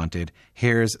that she wanted.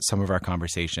 Here's some of our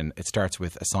conversation. It starts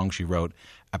with a song she wrote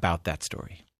about that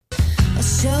story. I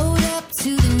showed up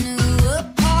to the new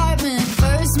apartment,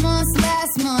 first month's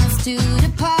last month's 2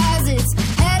 deposits.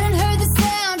 Hadn't heard the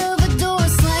sound of a door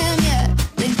slam yet.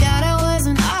 Thank God I was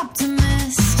an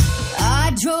optimist.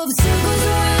 I drove circles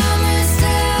around this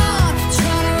town,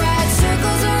 trying to ride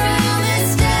circles around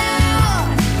this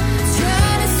town,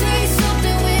 trying to say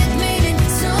something with meaning,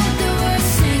 something worth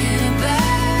singing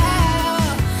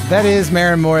about. That is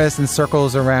Maren Morris and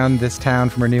Circles Around This Town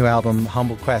from her new album,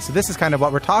 Humble Quest. So this is kind of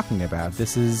what we're talking about.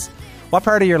 What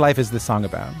part of your life is this song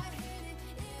about?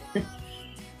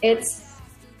 It's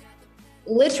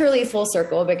literally full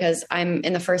circle because I'm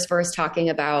in the first verse talking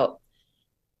about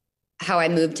how I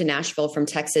moved to Nashville from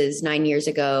Texas 9 years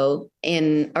ago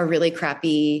in a really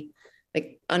crappy,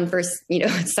 like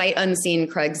sight unseen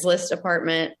Craigslist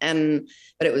apartment.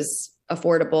 But it was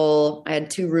affordable. I had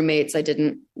 2 roommates I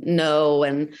didn't know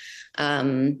and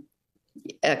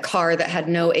a car that had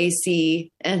no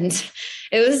AC. And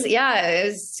it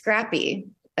was scrappy,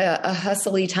 a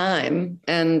hustly time.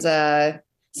 And so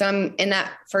I'm in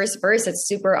that first verse, it's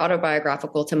super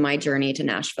autobiographical to my journey to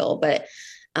Nashville, but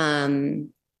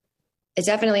it's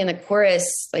definitely in the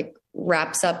chorus, like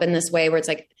wraps up in this way where it's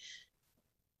like,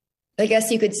 I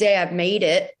guess you could say I've made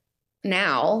it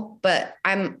now, but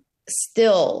I'm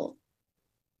still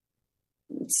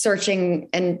searching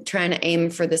and trying to aim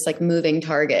for this like moving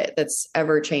target that's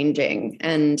ever changing.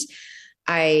 And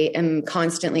I am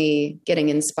constantly getting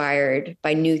inspired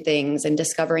by new things and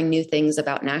discovering new things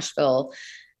about Nashville.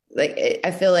 Like,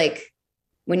 I feel like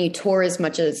when you tour as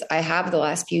much as I have the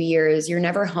last few years, you're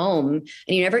never home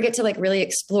and you never get to like really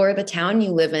explore the town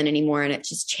you live in anymore. And it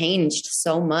just changed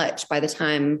so much by the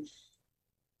time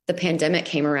the pandemic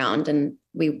came around and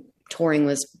touring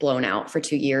was blown out for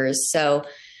 2 years. So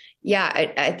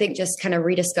yeah, I think just kind of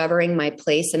rediscovering my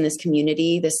place in this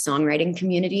community, this songwriting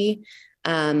community,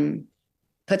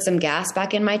 put some gas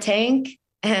back in my tank.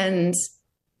 And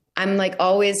I'm like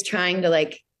always trying to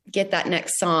like get that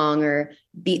next song or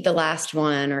beat the last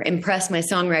one or impress my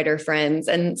songwriter friends.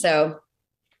 And so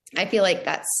I feel like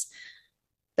that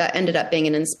ended up being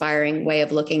an inspiring way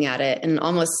of looking at it, and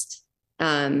almost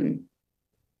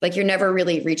like you're never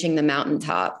really reaching the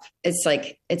mountaintop. It's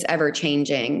like it's ever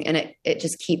changing, and it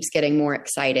just keeps getting more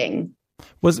exciting.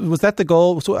 Was that the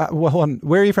goal? So, hold on.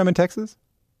 Where are you from in Texas?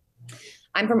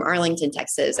 I'm from Arlington,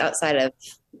 Texas, outside of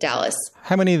Dallas.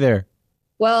 How many there?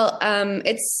 Well,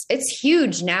 it's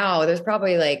huge now. There's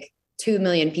probably like 2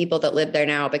 million people that live there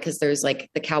now because there's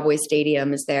like the Cowboy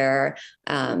Stadium is there.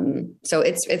 So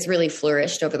it's really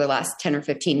flourished over the last 10 or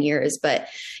 15 years, but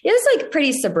it was like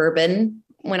pretty suburban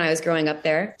when I was growing up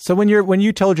there. So when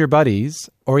you told your buddies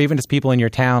or even just people in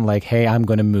your town, like, hey, I'm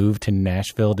going to move to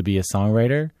Nashville to be a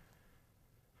songwriter,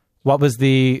 what was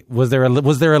there a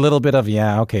little bit of,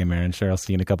 yeah, okay, Maren, sure, I'll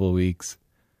see you in a couple of weeks?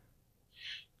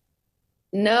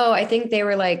 No, I think they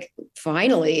were like,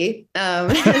 finally,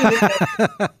 because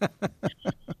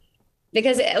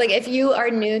like, if you are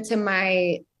new to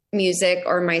my music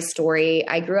or my story,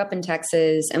 I grew up in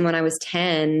Texas. And when I was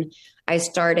 10, I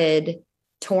started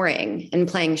touring and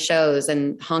playing shows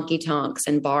and honky tonks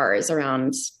and bars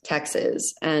around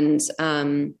Texas. And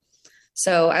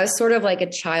so I was sort of like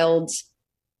a child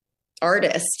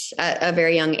artist at a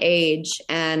very young age.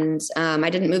 And I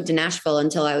didn't move to Nashville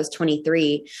until I was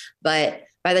 23. But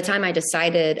by the time I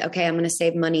decided, okay, I'm going to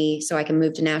save money so I can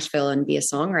move to Nashville and be a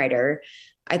songwriter,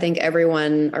 I think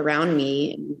everyone around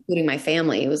me, including my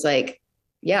family, was like,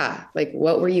 yeah, like,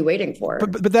 what were you waiting for?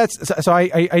 But that's, so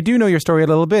I do know your story a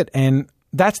little bit. And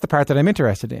that's the part that I'm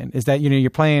interested in, is that, you know,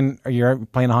 you're playing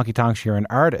honky tonks, you're an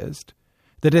artist.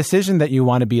 The decision that you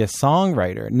want to be a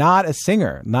songwriter, not a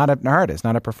singer, not an artist,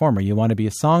 not a performer, you want to be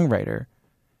a songwriter,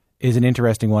 is an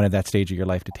interesting one at that stage of your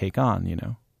life to take on, you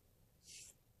know?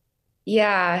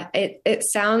 Yeah, it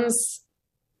sounds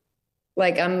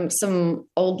like I'm some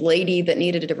old lady that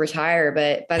needed to retire,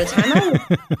 but by the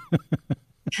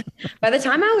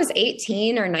time I was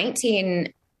 18 or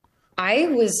 19, I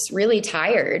was really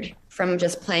tired from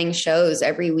just playing shows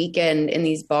every weekend in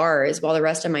these bars while the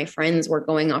rest of my friends were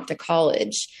going off to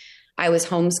college. I was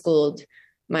homeschooled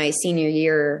my senior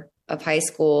year of high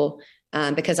school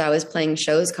because I was playing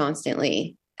shows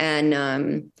constantly.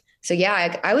 And so,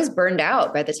 yeah, I was burned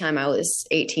out by the time I was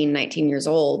 18, 19 years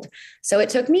old. So it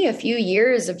took me a few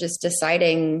years of just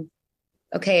deciding,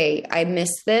 okay, I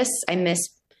miss this. I miss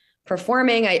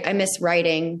performing. I miss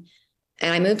writing.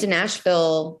 And I moved to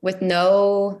Nashville with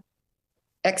no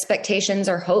expectations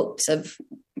or hopes of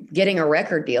getting a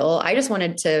record deal. I just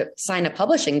wanted to sign a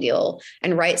publishing deal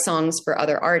and write songs for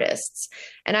other artists.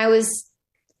 And I was,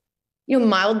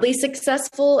 mildly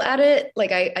successful at it.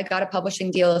 Like I got a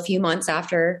publishing deal a few months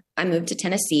after I moved to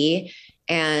Tennessee,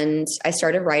 and I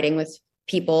started writing with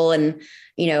people, and,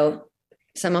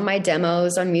 some of my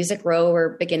demos on Music Row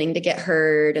were beginning to get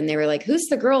heard, and they were like, who's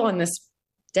the girl on this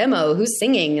demo? Who's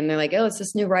singing? And they're like, oh, it's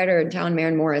this new writer in town,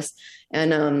 Maren Morris.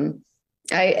 And,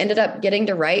 I ended up getting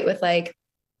to write with like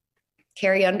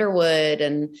Carrie Underwood,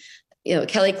 and,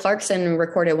 Kelly Clarkson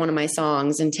recorded one of my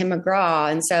songs, and Tim McGraw.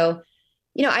 And so,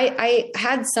 I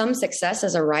had some success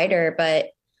as a writer,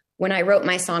 but when I wrote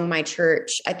my song, My Church,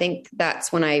 I think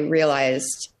that's when I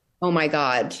realized, oh my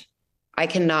God, I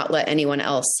cannot let anyone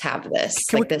else have this.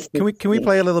 Can we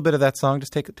play a little bit of that song?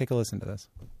 Just take a listen to this.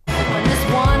 When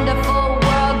this wonderful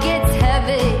world gets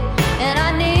heavy and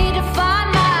I need to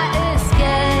find my escape,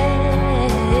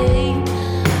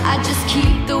 I just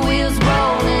keep the wheels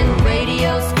rolling,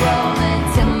 radio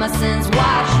scrolling till my sins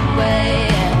wash away.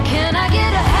 Can I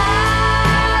get a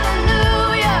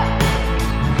hallelujah?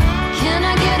 Can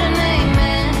I get an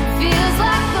amen? Feels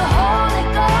like the Holy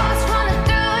Ghost running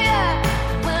through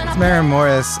ya. It's Maren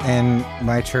Morris and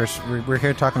My Church. We're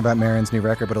here talking about Maren's new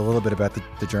record, but a little bit about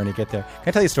the journey to get there. Can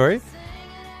I tell you a story?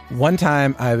 One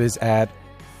time I was at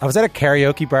a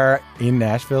karaoke bar in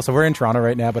Nashville. So we're in Toronto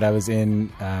right now, but I was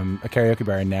in a karaoke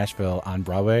bar in Nashville on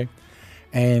Broadway.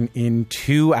 And in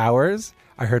 2 hours,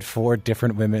 I heard 4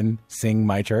 different women sing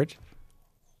My Church.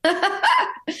 That's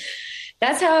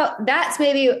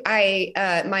maybe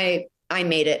I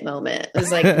made it moment. It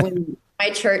was like when My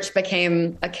Church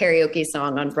became a karaoke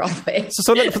song on Broadway.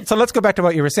 So let's go back to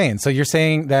what you were saying. So you're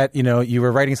saying that, you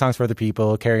were writing songs for other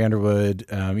people, Carrie Underwood,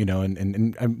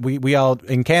 and we all,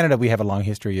 in Canada, we have a long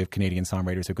history of Canadian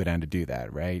songwriters who go down to do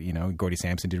that, right? Gordie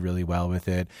Sampson did really well with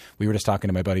it. We were just talking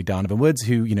to my buddy Donovan Woods,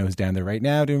 who, is down there right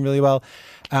now doing really well.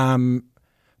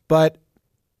 But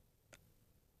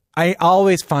I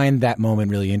always find that moment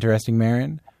really interesting,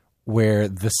 Maren, where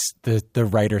the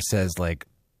writer says, like,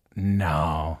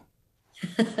 no.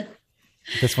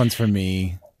 This one's for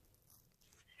me.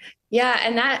 Yeah,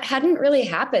 and that hadn't really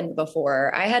happened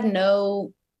before. I had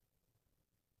no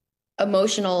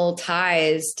emotional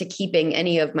ties to keeping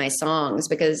any of my songs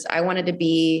because I wanted to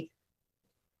be,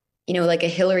 like a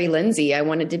Hillary Lindsay. I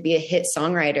wanted to be a hit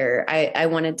songwriter. I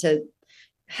wanted to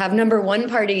have #1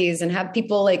 parties and have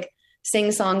people like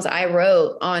sing songs I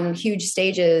wrote on huge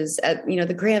stages at,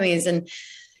 the Grammys. And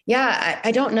yeah,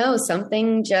 I don't know,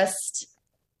 something just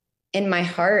in my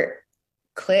heart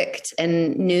clicked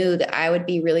and knew that I would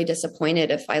be really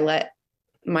disappointed if I let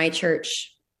My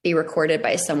Church be recorded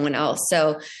by someone else.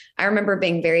 So I remember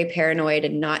being very paranoid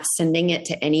and not sending it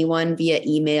to anyone via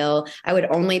email. I would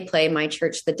only play My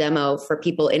Church, the demo, for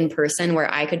people in person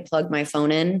where I could plug my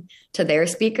phone in to their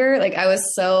speaker. Like I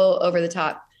was so over the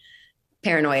top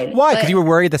paranoid. Why? Because you were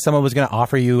worried that someone was going to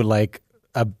offer you like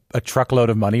a truckload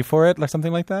of money for it or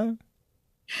something like that?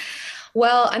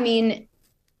 Well, I mean,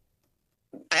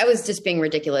 I was just being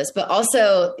ridiculous, but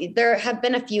also there have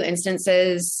been a few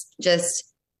instances just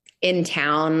in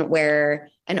town where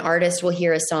an artist will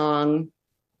hear a song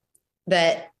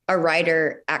that a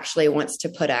writer actually wants to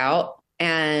put out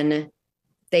and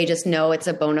they just know it's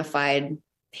a bona fide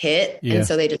hit. Yeah. And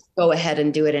so they just go ahead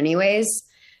and do it anyways.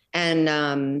 And,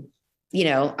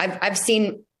 I've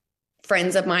seen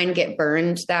friends of mine get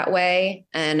burned that way.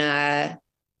 And,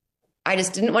 I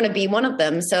just didn't want to be one of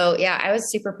them. So yeah, I was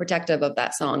super protective of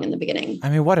that song in the beginning.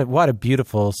 I mean, what a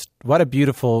beautiful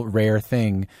rare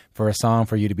thing for a song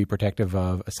for you to be protective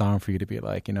of, a song for you to be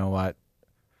like, you know what,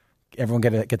 everyone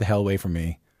get the hell away from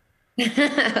me.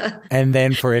 And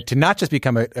then for it to not just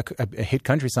become a hit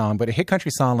country song, but a hit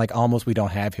country song like almost we don't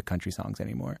have hit country songs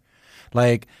anymore.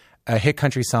 Like a hit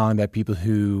country song that people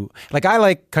who like, I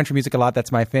like country music a lot.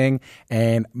 That's my thing.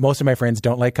 And most of my friends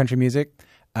don't like country music.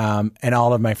 And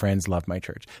all of my friends love My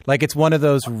Church. Like it's one of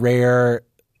those rare,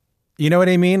 you know what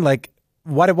I mean? Like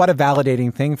what a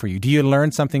validating thing for you. Do you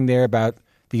learn something there about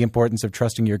the importance of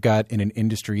trusting your gut in an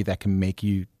industry that can make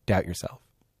you doubt yourself?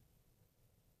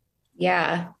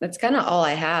 Yeah, that's kind of all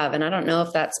I have. And I don't know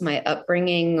if that's my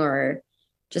upbringing or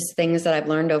just things that I've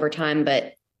learned over time,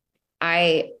 but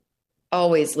I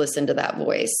always listen to that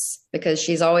voice because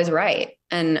she's always right.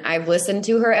 And I've listened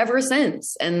to her ever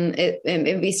since. And it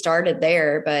maybe started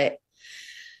there, but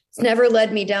it's never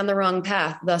led me down the wrong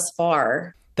path thus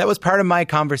far. That was part of my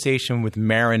conversation with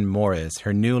Maren Morris.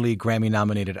 Her newly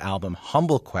Grammy-nominated album,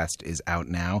 Humble Quest, is out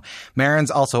now.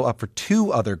 Maren's also up for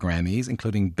 2 other Grammys,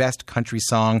 including Best Country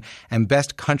Song and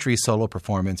Best Country Solo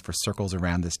Performance for Circles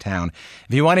Around This Town.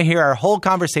 If you want to hear our whole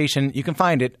conversation, you can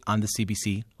find it on the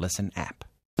CBC Listen app.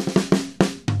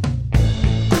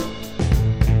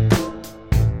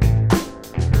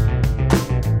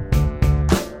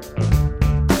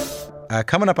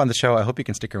 Coming up on the show, I hope you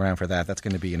can stick around for that. That's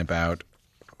going to be in about,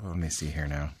 let me see here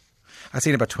now. I see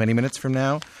in about 20 minutes from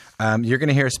now. You're going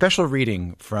to hear a special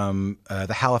reading from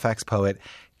the Halifax poet,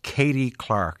 Katie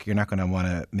Clark. You're not going to want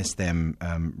to miss them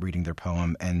reading their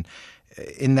poem. And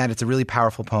in that, it's a really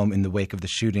powerful poem in the wake of the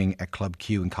shooting at Club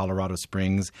Q in Colorado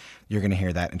Springs. You're going to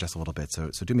hear that in just a little bit.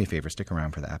 So do me a favor, stick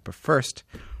around for that. But first,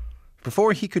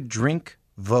 before he could drink,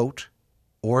 vote,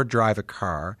 or drive a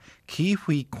car, Ke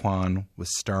Huy Quan was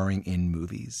starring in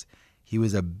movies. He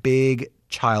was a big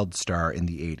child star in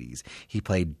the 80s. He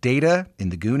played Data in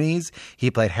The Goonies.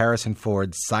 He played Harrison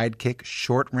Ford's sidekick,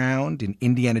 Short Round, in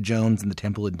Indiana Jones and the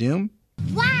Temple of Doom.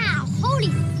 Wow,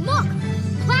 holy smoke!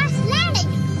 Crash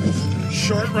landing!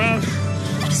 Short Round,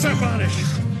 step on it.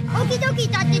 Okie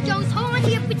dokie, Dr. Jones, hold on to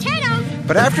your potatoes.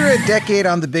 But after a decade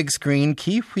on the big screen,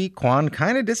 Ke Huy Quan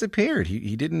kind of disappeared.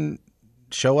 He didn't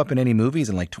show up in any movies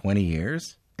in like 20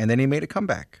 years, and then he made a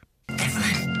comeback.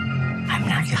 I'm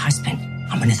not your husband.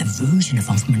 I'm another version of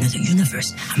him from another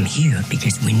universe. I'm here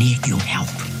because we need your help.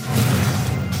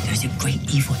 There's a great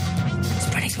evil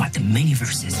spreading throughout the many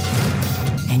verses.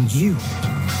 And you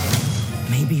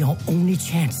may be our only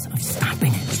chance of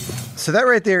stopping it. So that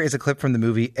right there is a clip from the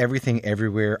movie Everything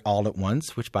Everywhere All at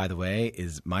Once, which, by the way,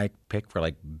 is my pick for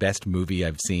like best movie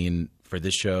I've seen for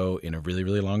this show in a really,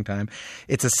 really long time.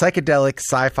 It's a psychedelic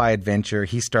sci-fi adventure.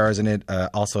 He stars in it,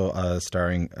 also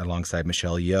starring alongside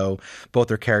Michelle Yeoh. Both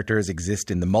their characters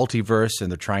exist in the multiverse, and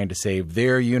they're trying to save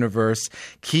their universe.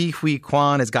 Ke Huy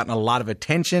Quan has gotten a lot of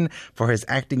attention for his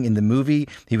acting in the movie.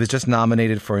 He was just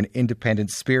nominated for an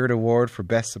Independent Spirit Award for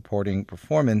Best Supporting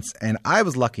Performance, and I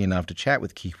was lucky enough to chat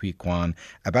with Ke Huy Quan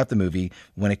about the movie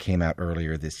when it came out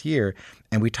earlier this year.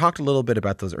 And we talked a little bit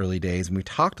about those early days, and we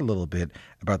talked a little bit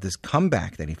about this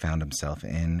comeback that he found himself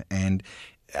in. And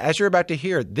as you're about to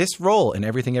hear, this role in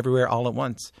Everything Everywhere All at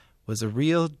Once was a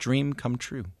real dream come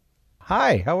true.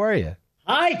 Hi, how are you?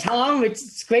 Hi, Tom.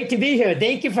 It's great to be here.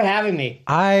 Thank you for having me.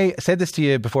 I said this to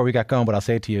you before we got going, but I'll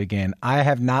say it to you again. I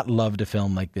have not loved a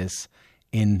film like this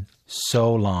in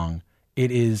so long.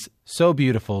 It is so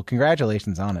beautiful.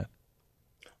 Congratulations on it.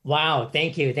 Wow.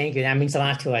 Thank you. Thank you. That means a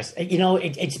lot to us. You know,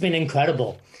 it's been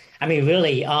incredible. I mean,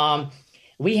 really,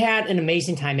 we had an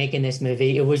amazing time making this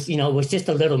movie. It was just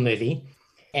a little movie.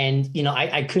 And,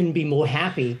 I couldn't be more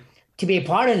happy to be a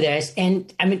part of this.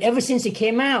 And I mean, ever since it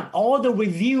came out, all the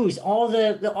reviews, all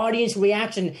the audience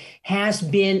reaction has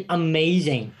been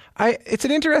amazing. It's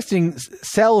an interesting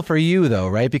sell for you, though,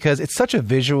 right? Because it's such a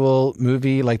visual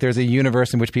movie. Like, there's a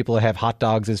universe in which people have hot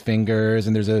dogs as fingers,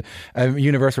 and there's a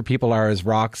universe where people are as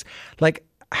rocks. Like,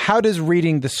 how does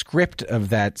reading the script of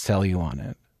that sell you on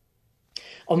it?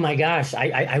 Oh, my gosh.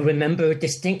 I remember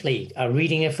distinctly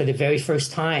reading it for the very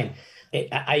first time.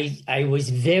 I was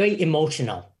very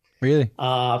emotional. Really?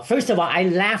 First of all, I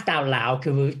laughed out loud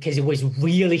because it was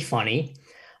really funny.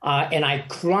 And I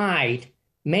cried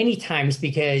many times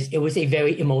because it was a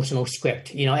very emotional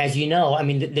script. As you know, I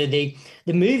mean, the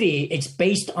movie, it's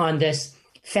based on this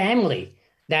family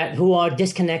who are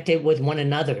disconnected with one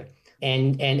another.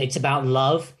 And it's about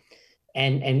love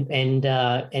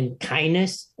and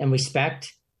kindness and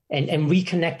respect and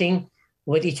reconnecting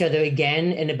with each other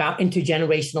again, and about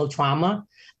intergenerational trauma.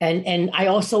 And I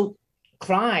also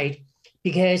cried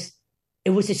because it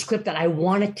was a script that I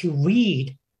wanted to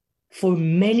read for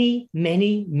many,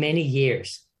 many, many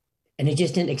years. And it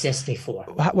just didn't exist before.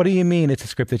 What do you mean it's a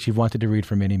script that you've wanted to read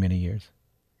for many, many years?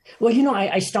 Well,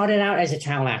 I started out as a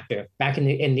child actor back in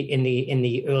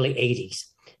the early 80s.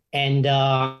 And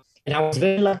I was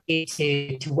very lucky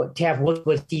to have worked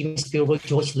with Steven Spielberg,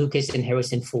 George Lucas, and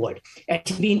Harrison Ford. And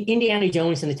to be in Indiana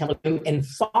Jones and the Temple of Doom and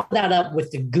follow that up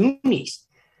with The Goonies,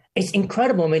 it's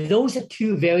incredible. I mean, those are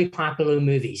two very popular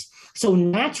movies. So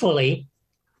naturally,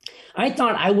 I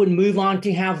thought I would move on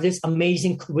to have this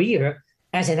amazing career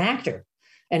as an actor.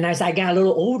 And as I got a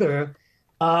little older,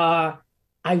 I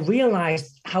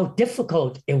realized how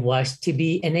difficult it was to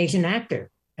be an Asian actor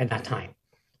at that time.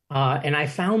 And I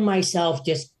found myself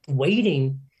just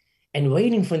waiting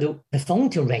for the phone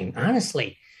to ring,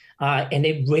 honestly. And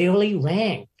it rarely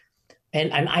rang.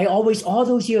 And I always, all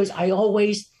those years, I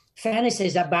always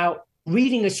fantasized about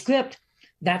reading a script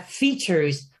that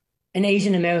features an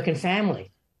Asian American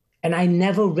family. And I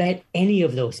never read any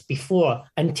of those before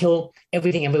until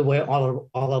Everything Everywhere All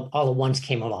at Once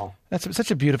came along. That's such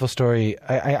a beautiful story.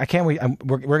 I can't wait.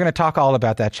 We're going to talk all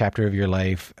about that chapter of your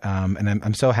life, and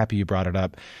I'm so happy you brought it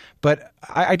up. But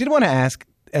I did want to ask,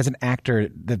 as an actor,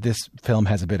 that this film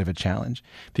has a bit of a challenge,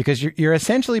 because you're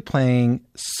essentially playing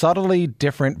subtly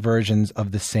different versions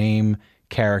of the same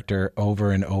character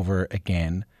over and over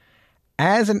again.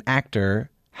 As an actor,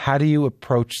 how do you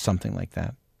approach something like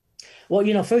that?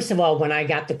 Well, first of all, when I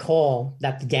got the call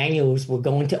that the Daniels were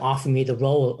going to offer me the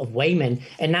role of Wayman,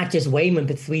 and not just Wayman,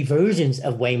 but 3 versions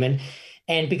of Wayman,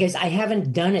 and because I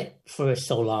haven't done it for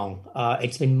so long,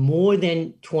 it's been more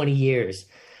than 20 years.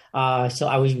 So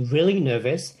I was really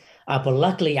nervous, but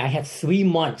luckily I had 3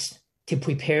 months to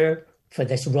prepare for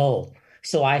this role.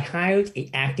 So I hired an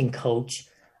acting coach,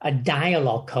 a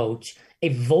dialogue coach, a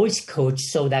voice coach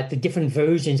so that the different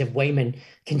versions of Wayman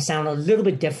can sound a little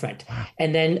bit different. Wow.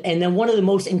 And then one of the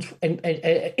most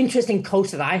interesting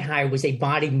coaches that I hired was a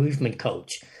body movement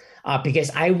coach. Because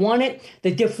I wanted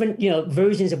the different,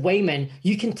 versions of Wayman.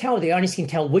 You can tell, the audience can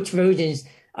tell which versions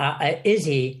is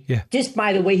he just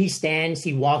by the way he stands,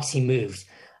 he walks, he moves.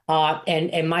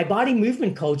 And my body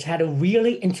movement coach had a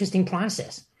really interesting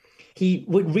process. He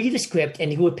would read a script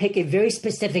and he would pick a very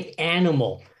specific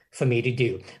animal for me to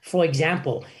do. For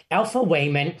example, Alpha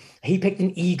Wayman, he picked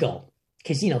an eagle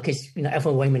because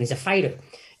Alpha Wayman is a fighter.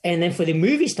 And then for the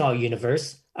movie star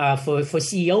universe, for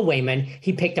CEO Wayman,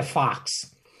 he picked a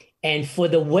fox. And for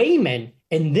the Wayman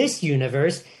in this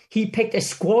universe, he picked a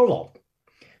squirrel.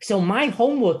 So my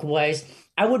homework was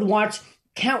I would watch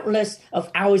countless of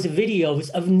hours of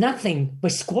videos of nothing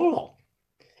but squirrel.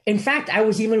 In fact, I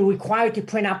was even required to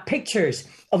print out pictures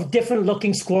of different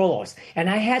looking squirrels. And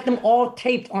I had them all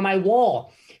taped on my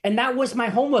wall. And that was my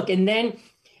homework. And then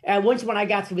once when I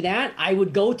got through that, I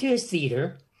would go to his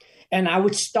theater and I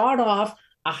would start off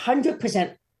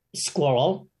 100%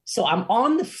 squirrel. So I'm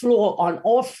on the floor on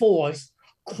all fours,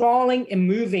 crawling and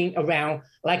moving around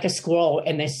like a squirrel,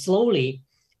 and then slowly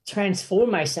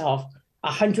transform myself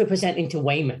 100% into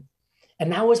Wayman.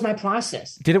 And that was my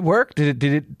process. Did it work?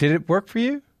 Did it work for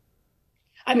you?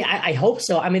 I mean, I hope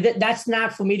so. I mean, that's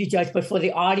not for me to judge, but for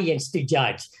the audience to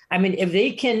judge. I mean, if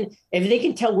they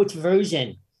can tell which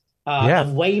version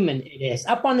of Wayman it is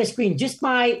up on the screen just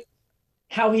by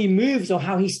how he moves or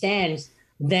how he stands,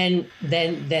 then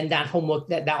that homework,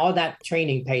 that all that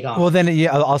training paid off. Well, then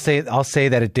I'll say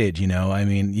that it did. I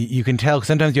mean, you can tell.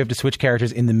 Sometimes you have to switch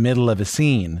characters in the middle of a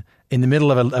scene, in the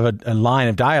middle of a line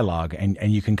of dialogue, and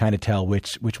you can kind of tell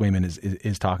which Wayman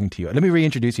is talking to you. Let me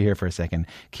reintroduce you here for a second.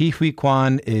 Ke Huy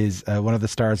Quan is one of the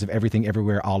stars of Everything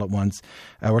Everywhere All at Once.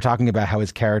 We're talking about how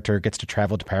his character gets to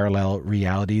travel to parallel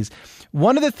realities.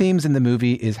 One of the themes in the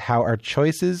movie is how our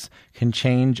choices can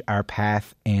change our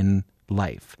path in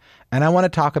life. And I want to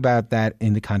talk about that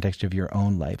in the context of your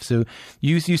own life. So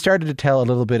you started to tell a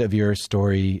little bit of your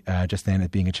story just then as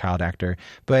being a child actor.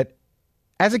 But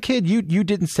as a kid, you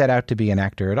didn't set out to be an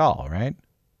actor at all, right?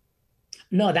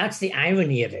 No, that's the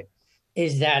irony of it,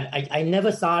 is that I never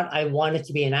thought I wanted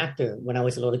to be an actor when I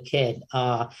was a little kid.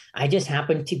 I just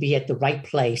happened to be at the right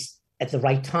place at the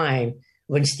right time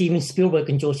when Steven Spielberg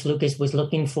and George Lucas was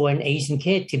looking for an Asian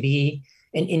kid to be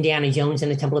in Indiana Jones and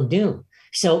the Temple of Doom.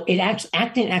 So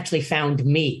acting actually found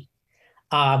me.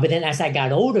 But then as I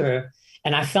got older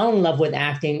and I fell in love with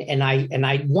acting and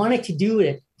I wanted to do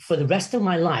it for the rest of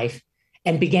my life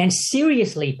and began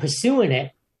seriously pursuing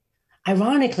it,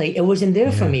 ironically, it wasn't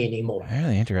there for me anymore.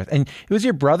 Really interesting. And it was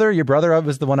your brother? Your brother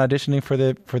was the one auditioning for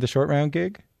the short round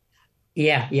gig?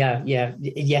 Yeah.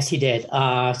 Yes, he did.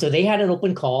 So they had an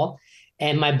open call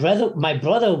and my brother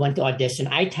went to audition.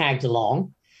 I tagged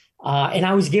along. And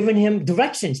I was giving him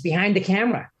directions behind the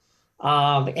camera.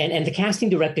 And the casting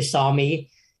director saw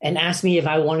me and asked me if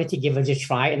I wanted to give it a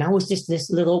try. And I was just this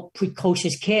little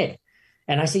precocious kid.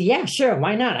 And I said, yeah, sure.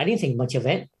 Why not? I didn't think much of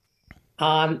it.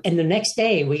 And the next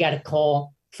day we got a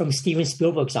call from Steven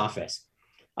Spielberg's office.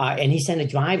 And he sent a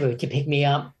driver to pick me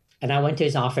up. And I went to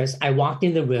his office. I walked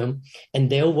in the room and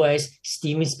there was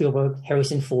Steven Spielberg,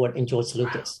 Harrison Ford, and George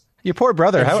Lucas. Your poor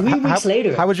brother. And 3 weeks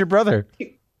later. How was your brother?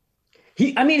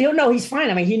 He's fine.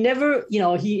 I mean, he never,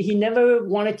 he never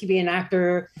wanted to be an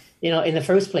actor, in the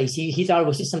first place. He thought it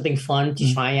was just something fun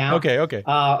to try out. Okay.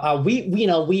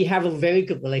 We have a very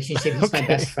good relationship. He's my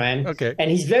best friend. Okay. And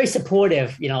he's very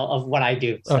supportive, of what I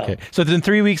do. So. Okay. So then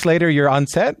 3 weeks later, you're on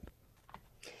set?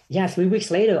 Yeah. 3 weeks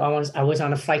later, I was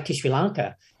on a flight to Sri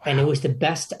Lanka, and it was the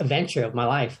best adventure of my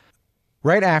life.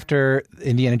 Right after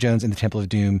Indiana Jones and the Temple of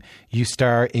Doom, you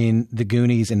star in The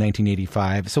Goonies in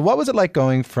 1985. So what was it like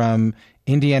going from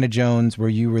Indiana Jones, where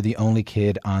you were the only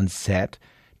kid on set,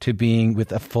 to being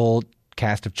with a full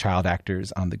cast of child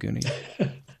actors on The Goonies?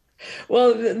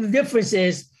 Well, the difference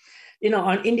is,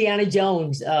 on Indiana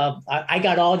Jones, I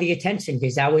got all the attention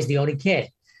because I was the only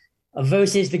kid.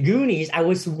 Versus The Goonies, I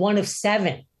was one of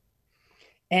 7.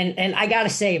 And I got to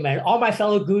say, man, all my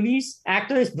fellow Goonies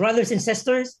actors, brothers and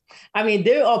sisters, I mean,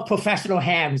 they're all professional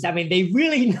hams. I mean, they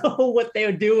really know what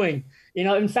they're doing.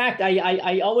 In fact,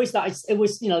 I always thought it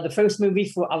was, the first movie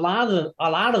for a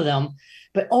lot of them.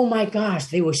 But, oh, my gosh,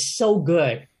 they were so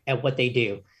good at what they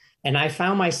do. And I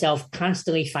found myself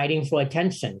constantly fighting for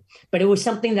attention. But it was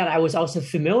something that I was also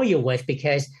familiar with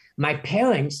because my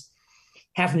parents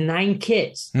have 9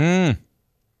 kids.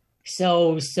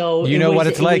 So you know what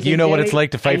it's like. You know what it's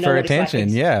like to fight for attention.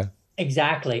 Yeah,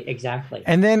 exactly.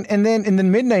 And then in the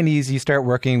mid-90s, you start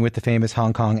working with the famous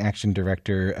Hong Kong action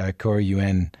director Ke Huy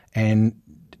Quan. And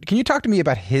can you talk to me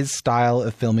about his style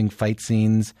of filming fight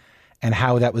scenes and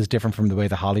how that was different from the way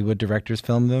the Hollywood directors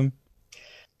filmed them?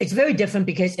 It's very different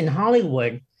because in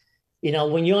Hollywood,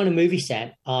 when you're on a movie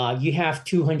set, you have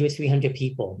 200, 300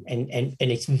 people, and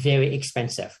it's very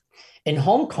expensive. In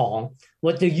Hong Kong,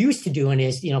 what they're used to doing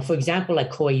is, for example, like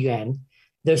Ke Huy Quan,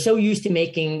 they're so used to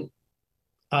making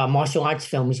martial arts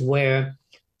films where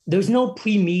there's no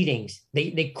pre-meetings.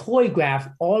 They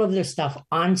choreograph all of their stuff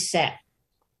on set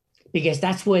because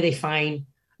that's where they find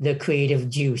the creative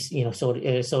juice, so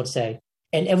to say.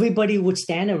 And everybody would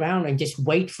stand around and just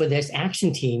wait for this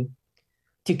action team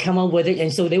to come up with it.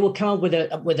 And so they would come up with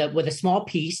a small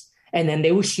piece, and then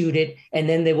they would shoot it, and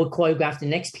then they would choreograph the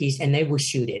next piece, and they would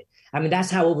shoot it. I mean,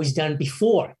 that's how it was done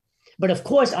before. But of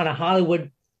course, on a Hollywood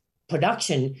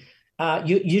production,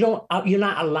 you're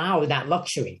not allowed that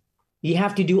luxury. You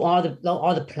have to do all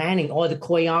the planning, all the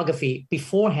choreography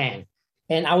beforehand.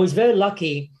 And I was very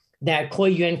lucky that Ke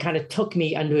Huy Quan kind of took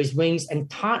me under his wings and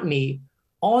taught me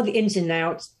all the ins and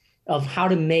outs of how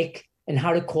to make and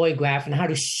how to choreograph and how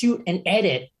to shoot and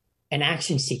edit an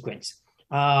action sequence.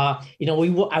 I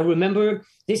remember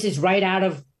this is right out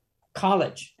of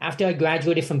college. After I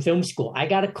graduated from film school, I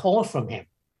got a call from him.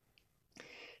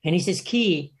 And he says,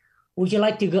 Ke, would you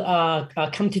like to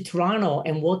come to Toronto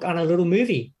and work on a little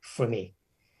movie for me?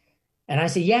 And I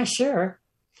said, yeah, sure.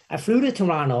 I flew to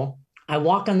Toronto. I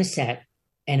walked on the set,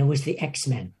 and it was the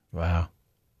X-Men. Wow.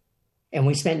 And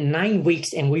we spent 9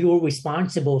 weeks, and we were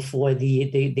responsible for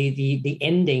the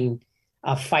ending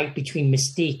fight between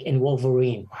Mystique and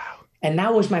Wolverine. Wow. And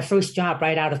that was my first job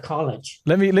right out of college.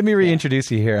 Let me reintroduce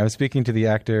you here. I'm speaking to the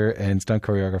actor and stunt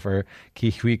choreographer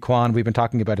Ke Huy Quan. We've been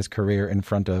talking about his career in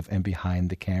front of and behind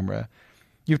the camera.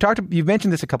 You've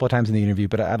mentioned this a couple of times in the interview,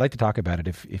 but I'd like to talk about it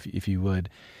if you would.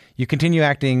 You continue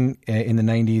acting in the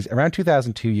 90s. Around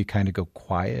 2002, you kind of go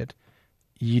quiet.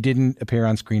 You didn't appear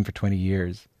on screen for 20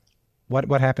 years.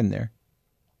 What happened there?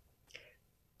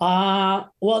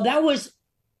 Well,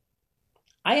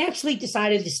 I actually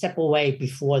decided to step away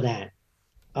before that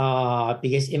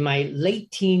because in my late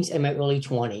teens and my early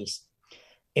 20s,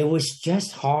 it was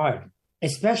just hard,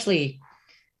 especially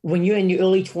when you're in your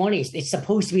early 20s. It's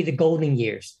supposed to be the golden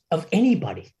years of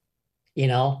anybody,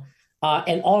 and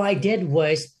all I did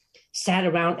was sat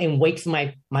around and wait for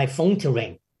my phone to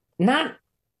ring. Not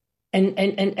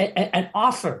an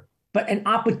offer, but an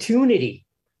opportunity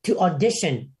to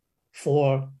audition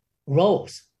for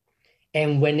roles.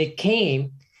 And when it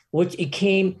came, which it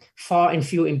came far and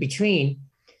few in between,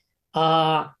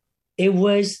 it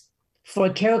was for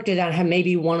a character that had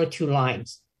maybe 1 or 2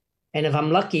 lines. And if I'm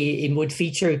lucky, it would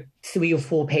feature 3 or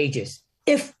 4 pages,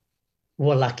 if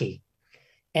we're lucky.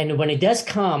 And when it does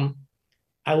come,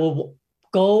 I will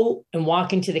go and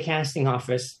walk into the casting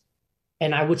office,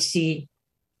 and I would see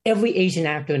every Asian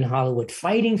actor in Hollywood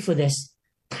fighting for this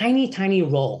tiny, tiny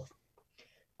role.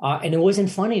 And it wasn't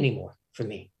fun anymore for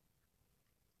me.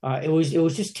 It was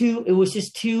just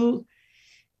too.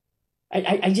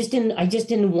 I just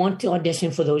didn't want to audition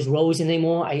for those roles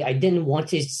anymore. I didn't want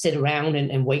to sit around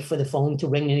and wait for the phone to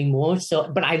ring anymore.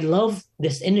 But I love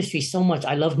this industry so much.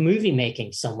 I love movie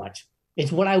making so much.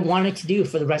 It's what I wanted to do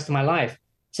for the rest of my life.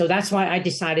 So that's why I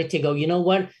decided to go, you know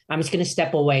what? I'm just going to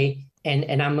step away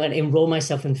and I'm going to enroll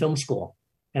myself in film school.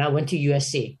 And I went to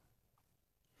USC.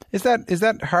 Is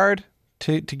that hard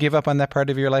to give up on that part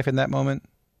of your life in that moment?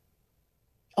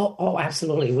 Oh,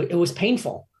 absolutely. It was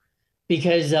painful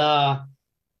because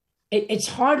it's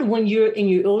hard when you're in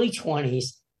your early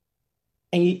 20s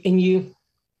and you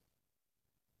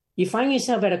find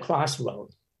yourself at a crossroad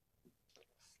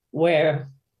where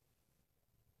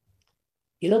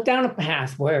you look down a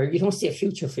path where you don't see a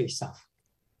future for yourself.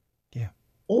 Yeah.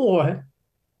 Or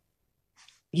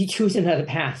you choose another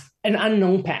path, an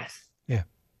unknown path. Yeah.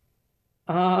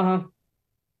 And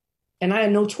I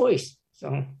had no choice.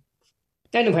 So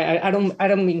anyway, I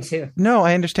don't mean to. No,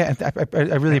 I understand.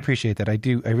 I really appreciate that. I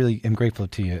do. I really am grateful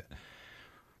to you.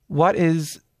 What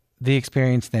is the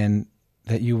experience then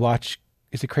that you watch?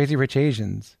 Is it Crazy Rich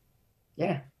Asians?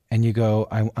 Yeah. And you go,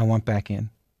 I want back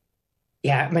in.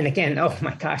 Yeah. I mean, again, oh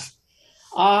my gosh.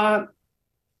 I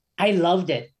loved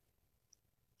it.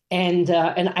 And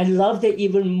I loved it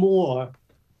even more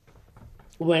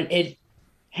when it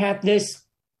had this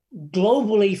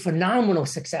globally phenomenal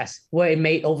success where it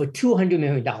made over $200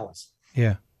 million.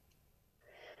 Yeah.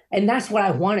 And that's what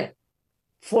I wanted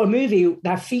for a movie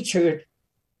that featured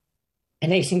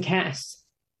an Asian cast.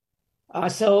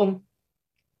 So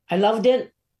I loved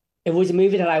it. It was a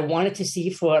movie that I wanted to see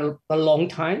for a long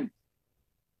time.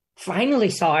 Finally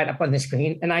saw it up on the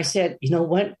screen. And I said, you know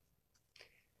what?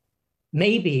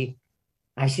 Maybe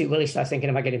I should really start thinking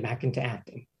about getting back into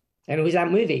acting. And it was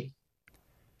that movie.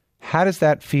 How does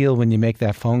that feel when you make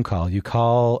that phone call? You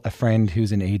call a friend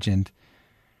who's an agent.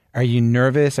 Are you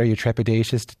nervous? Are you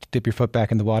trepidatious to dip your foot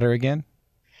back in the water again?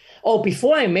 Oh,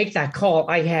 before I make that call,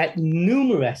 I had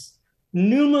numerous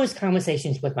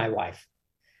conversations with my wife.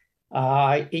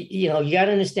 You got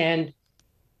to understand,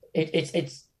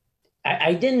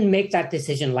 I didn't make that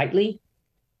decision lightly.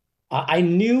 I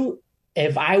knew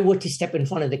if I were to step in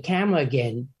front of the camera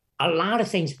again, a lot of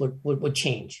things would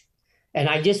change. And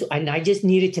I just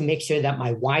needed to make sure that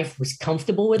my wife was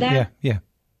comfortable with that. Yeah.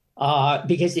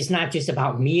 Because it's not just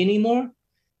about me anymore.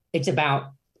 It's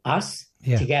about us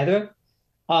together.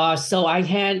 So I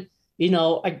had,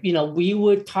 we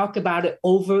would talk about it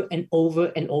over and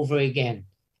over and over again.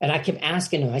 And I kept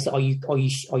asking her, I said, are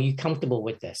you comfortable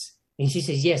with this? And she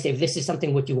says, yes, if this is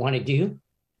something what you want to do,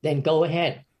 then go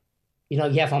ahead. You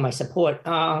have all my support.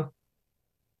 And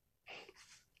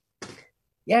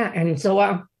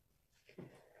so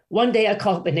one day I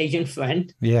called up an agent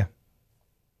friend. Yeah.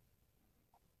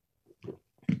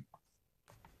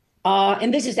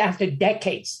 And this is after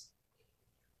decades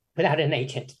without an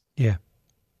agent. Yeah.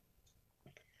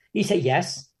 He said,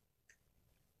 yes.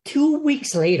 2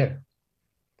 weeks later,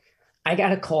 I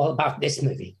got a call about this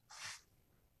movie.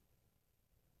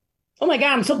 Oh my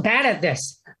God, I'm so bad at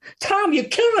this. Tom, you're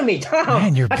killing me, Tom.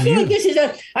 Man, you're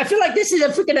beautiful. I feel like this is a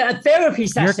freaking therapy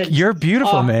session. You're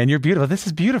beautiful, man. You're beautiful. This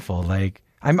is beautiful. Like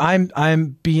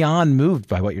I'm beyond moved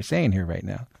by what you're saying here right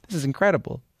now. This is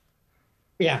incredible.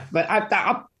 Yeah, but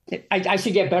I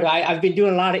should get better. I've been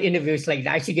doing a lot of interviews like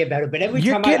that. I should get better. But every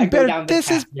you're time getting I go better. down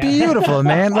This is beautiful,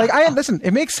 man. Like listen,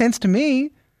 it makes sense to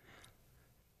me.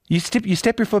 You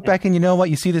step your foot back and you know what?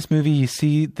 You see this movie, you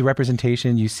see the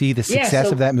representation, you see the success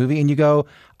of that movie, and you go,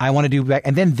 I want to do back.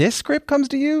 And then this script comes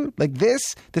to you? Like the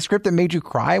script that made you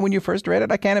cry when you first read it?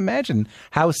 I can't imagine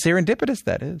how serendipitous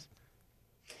that is.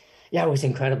 Yeah, it was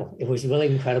incredible. It was really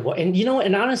incredible. And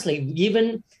and honestly,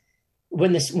 even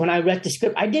when I read the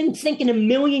script, I didn't think in a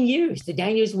million years the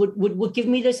Daniels would give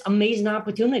me this amazing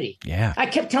opportunity. Yeah. I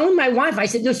kept telling my wife, I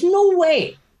said, there's no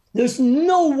way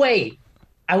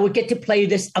I would get to play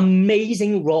this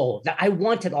amazing role that I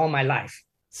wanted all my life.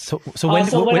 So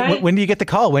when do you get the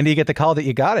call? When do you get the call that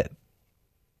you got it?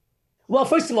 Well,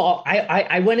 first of all,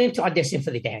 I went in to audition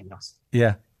for the Daniels.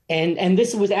 Yeah. And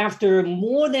this was after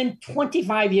more than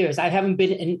 25 years. I haven't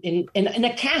been in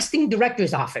a casting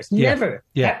director's office. Never.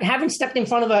 Yeah. Haven't stepped in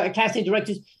front of a casting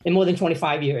director in more than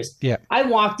 25 years. Yeah. I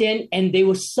walked in and they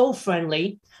were so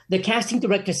friendly. The casting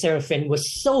director, Sarah Finn,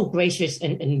 was so gracious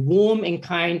and warm and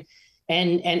kind.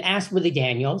 And asked for the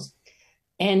Daniels.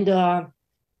 And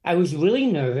I was really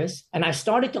nervous. And I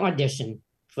started to audition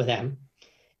for them.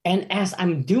 And as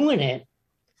I'm doing it,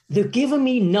 they're giving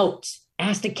me notes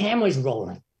as the camera's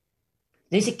rolling.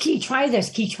 They said, Ke, try this,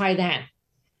 Ke, try that.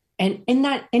 And in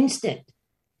that instant,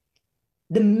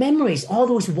 the memories, all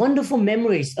those wonderful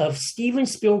memories of Steven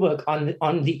Spielberg on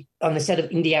the set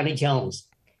of Indiana Jones,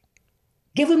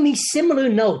 giving me similar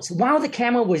notes while the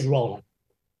camera was rolling.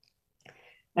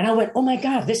 And I went, oh my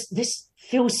God, this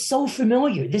feels so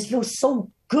familiar. This feels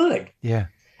so good. Yeah.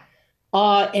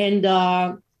 And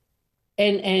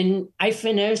I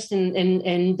finished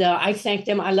and I thanked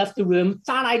them. I left the room,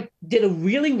 thought I did a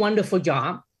really wonderful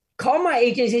job. Called my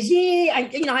agent and says, yeah,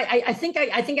 I think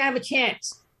I have a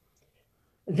chance.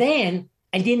 Then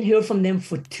I didn't hear from them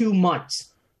for 2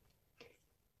 months.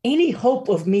 Any hope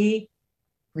of me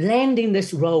landing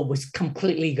this role was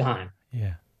completely gone.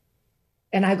 Yeah.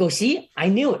 And I go, see, I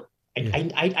knew it. Yeah.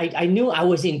 I knew I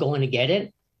wasn't going to get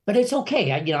it, but it's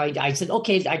okay. I said,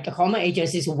 okay. I called my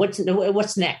agent and said,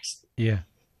 what's next? Yeah.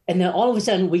 And then all of a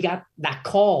sudden we got that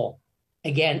call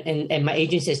again. And my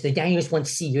agent says, the Daniels want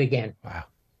to see you again. Wow.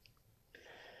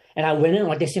 And I went and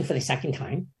auditioned for the second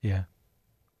time. Yeah.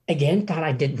 Again, thought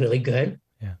I did really good.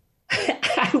 Yeah.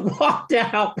 I walked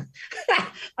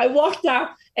out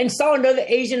and saw another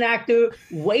Asian actor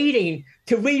waiting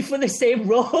to read for the same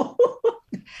role.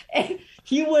 And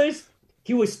he was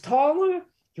taller,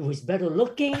 he was better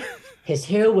looking, his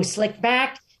hair was slicked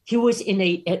back, he was in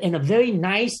a very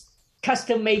nice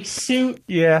custom-made suit.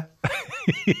 Yeah.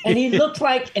 And he looked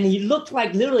like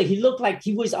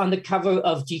he was on the cover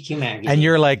of GQ magazine. And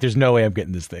you're like, there's no way I'm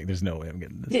getting this thing. There's no way I'm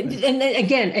getting this thing. And then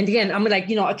again, I'm like,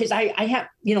 because I have,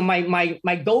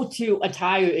 my go-to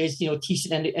attire is,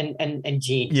 t-shirt and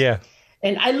jeans. Yeah.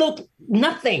 And I look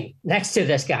nothing next to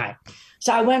this guy.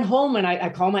 So I went home and I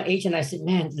called my agent. I said,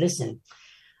 man, listen,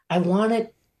 I wanted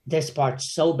this part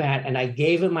so bad and I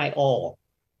gave it my all,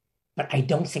 but I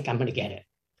don't think I'm going to get it.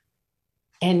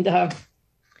 And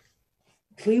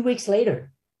 3 weeks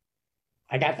later,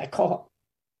 I got that call.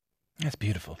 That's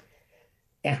beautiful.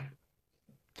 Yeah.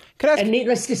 And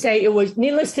needless to say, it was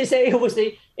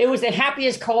the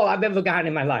happiest call I've ever gotten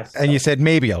in my life. So. And you said,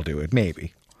 maybe I'll do it,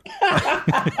 maybe.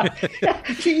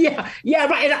 yeah,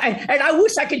 right. And I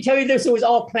wish I could tell you this. It was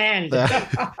all planned.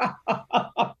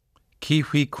 Ke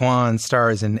Huy Quan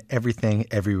stars in Everything,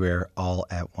 Everywhere, All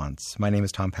at Once. My name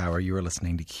is Tom Power. You are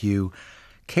listening to Q.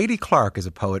 Katie Clark is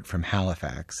a poet from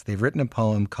Halifax. They've written a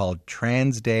poem called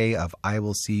Trans Day of I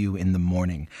Will See You in the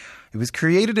Morning. It was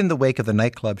created in the wake of the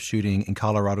nightclub shooting in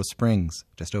Colorado Springs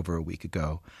just over a week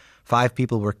ago. 5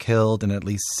 people were killed and at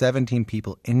least 17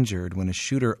 people injured when a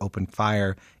shooter opened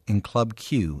fire in Club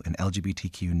Q, an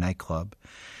LGBTQ nightclub.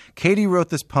 Katie wrote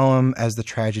this poem as the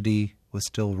tragedy was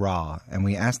still raw, and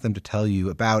we asked them to tell you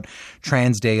about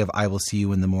Trans Day of I Will See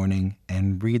You in the Morning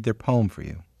and read their poem for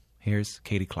you. Here's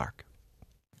Katie Clark.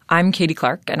 I'm Katie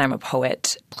Clark, and I'm a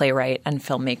poet, playwright, and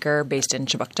filmmaker based in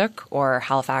Chibuktuk, or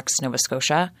Halifax, Nova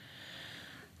Scotia.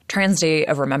 Trans Day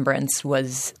of Remembrance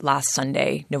was last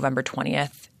Sunday, November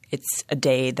 20th. It's a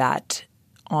day that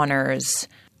honors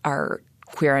our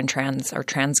queer and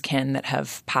trans kin that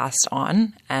have passed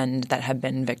on and that have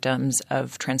been victims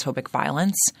of transphobic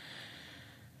violence.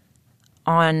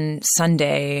 On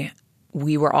Sunday,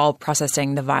 we were all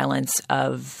processing the violence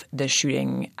of the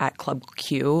shooting at Club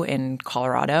Q in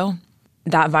Colorado.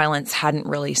 That violence hadn't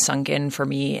really sunk in for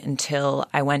me until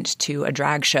I went to a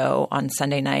drag show on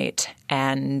Sunday night,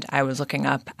 and I was looking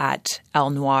up at Elle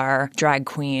Noire, drag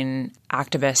queen,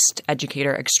 activist,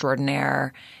 educator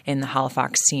extraordinaire in the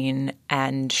Halifax scene,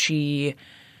 and she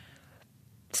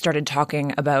started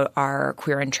talking about our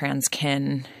queer and trans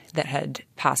kin that had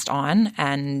passed on,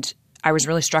 and I was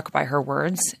really struck by her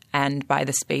words and by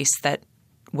the space that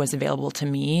was available to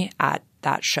me at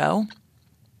that show.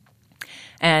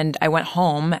 And I went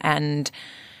home, and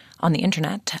on the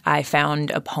internet, I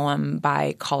found a poem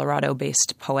by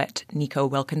Colorado-based poet Nico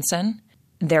Wilkinson.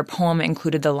 Their poem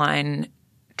included the line,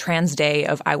 Trans Day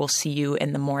of I Will See You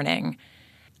in the Morning.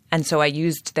 And so I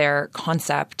used their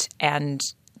concept and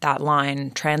that line,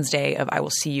 Trans Day of I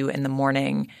Will See You in the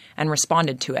Morning, and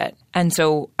responded to it. And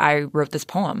so I wrote this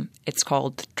poem. It's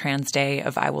called Trans Day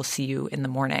of I Will See You in the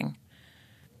Morning.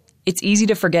 It's easy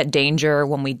to forget danger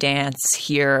when we dance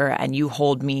here and you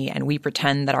hold me and we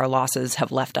pretend that our losses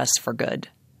have left us for good.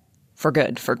 For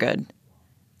good, for good.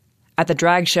 At the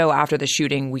drag show after the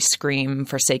shooting, we scream,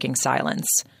 forsaking silence.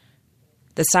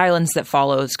 The silence that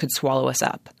follows could swallow us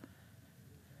up.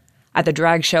 At the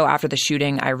drag show after the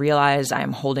shooting, I realize I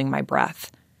am holding my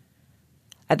breath.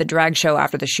 At the drag show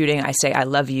after the shooting, I say I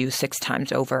love you 6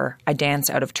 times over. I dance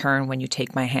out of turn when you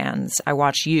take my hands. I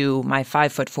watch you, my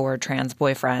 5'4" trans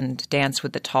boyfriend, dance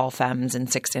with the tall femmes in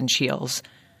 6-inch heels.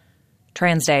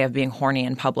 Trans Day of being horny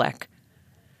in public.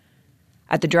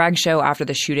 At the drag show after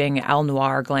the shooting, Elle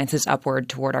Noire glances upward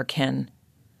toward our kin.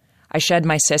 I shed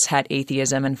my cishet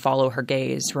atheism and follow her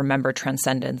gaze, remember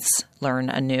transcendence, learn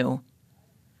anew.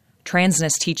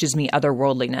 Transness teaches me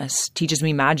otherworldliness, teaches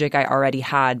me magic I already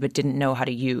had but didn't know how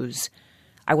to use.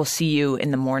 I will see you in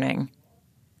the morning.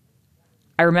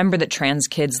 I remember that trans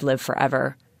kids live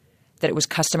forever, that it was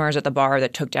customers at the bar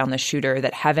that took down the shooter,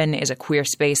 that heaven is a queer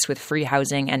space with free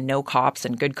housing and no cops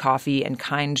and good coffee and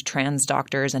kind trans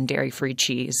doctors and dairy-free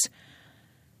cheese.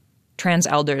 Trans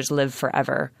elders live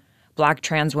forever. Black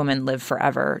trans women live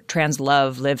forever. Trans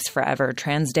love lives forever.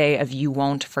 Trans Day of you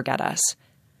won't forget us.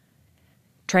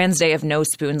 Trans Day of no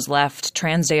spoons left,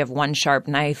 Trans Day of one sharp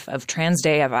knife, of Trans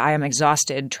Day of I am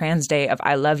exhausted, Trans Day of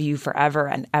I love you forever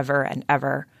and ever and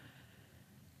ever.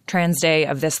 Trans Day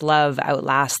of this love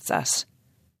outlasts us.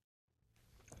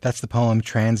 That's the poem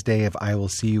Trans Day of I Will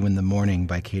See You in the Morning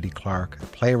by Katie Clark,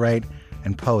 playwright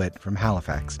and poet from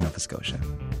Halifax, Nova Scotia.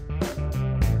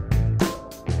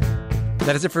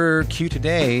 That is it for Q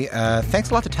today. Thanks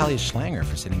a lot to Talia Schlanger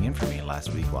for sitting in for me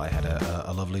last week while I had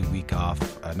a lovely week off,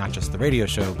 not just the radio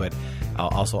show, but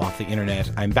also off the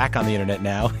internet. I'm back on the internet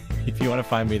now. If you want to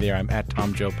find me there, I'm at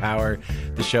Tom Joe Power.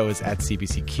 The show is at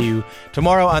CBCQ.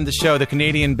 Tomorrow on the show, the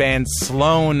Canadian band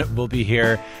Sloan will be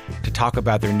here to talk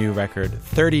about their new record,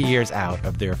 30 years out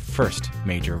of their first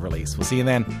major release. We'll see you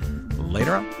then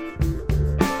later on.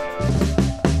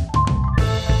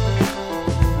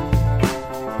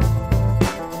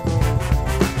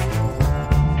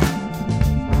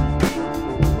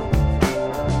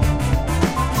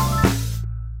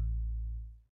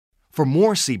 For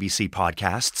more CBC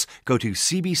podcasts, go to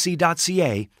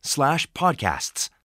cbc.ca/podcasts.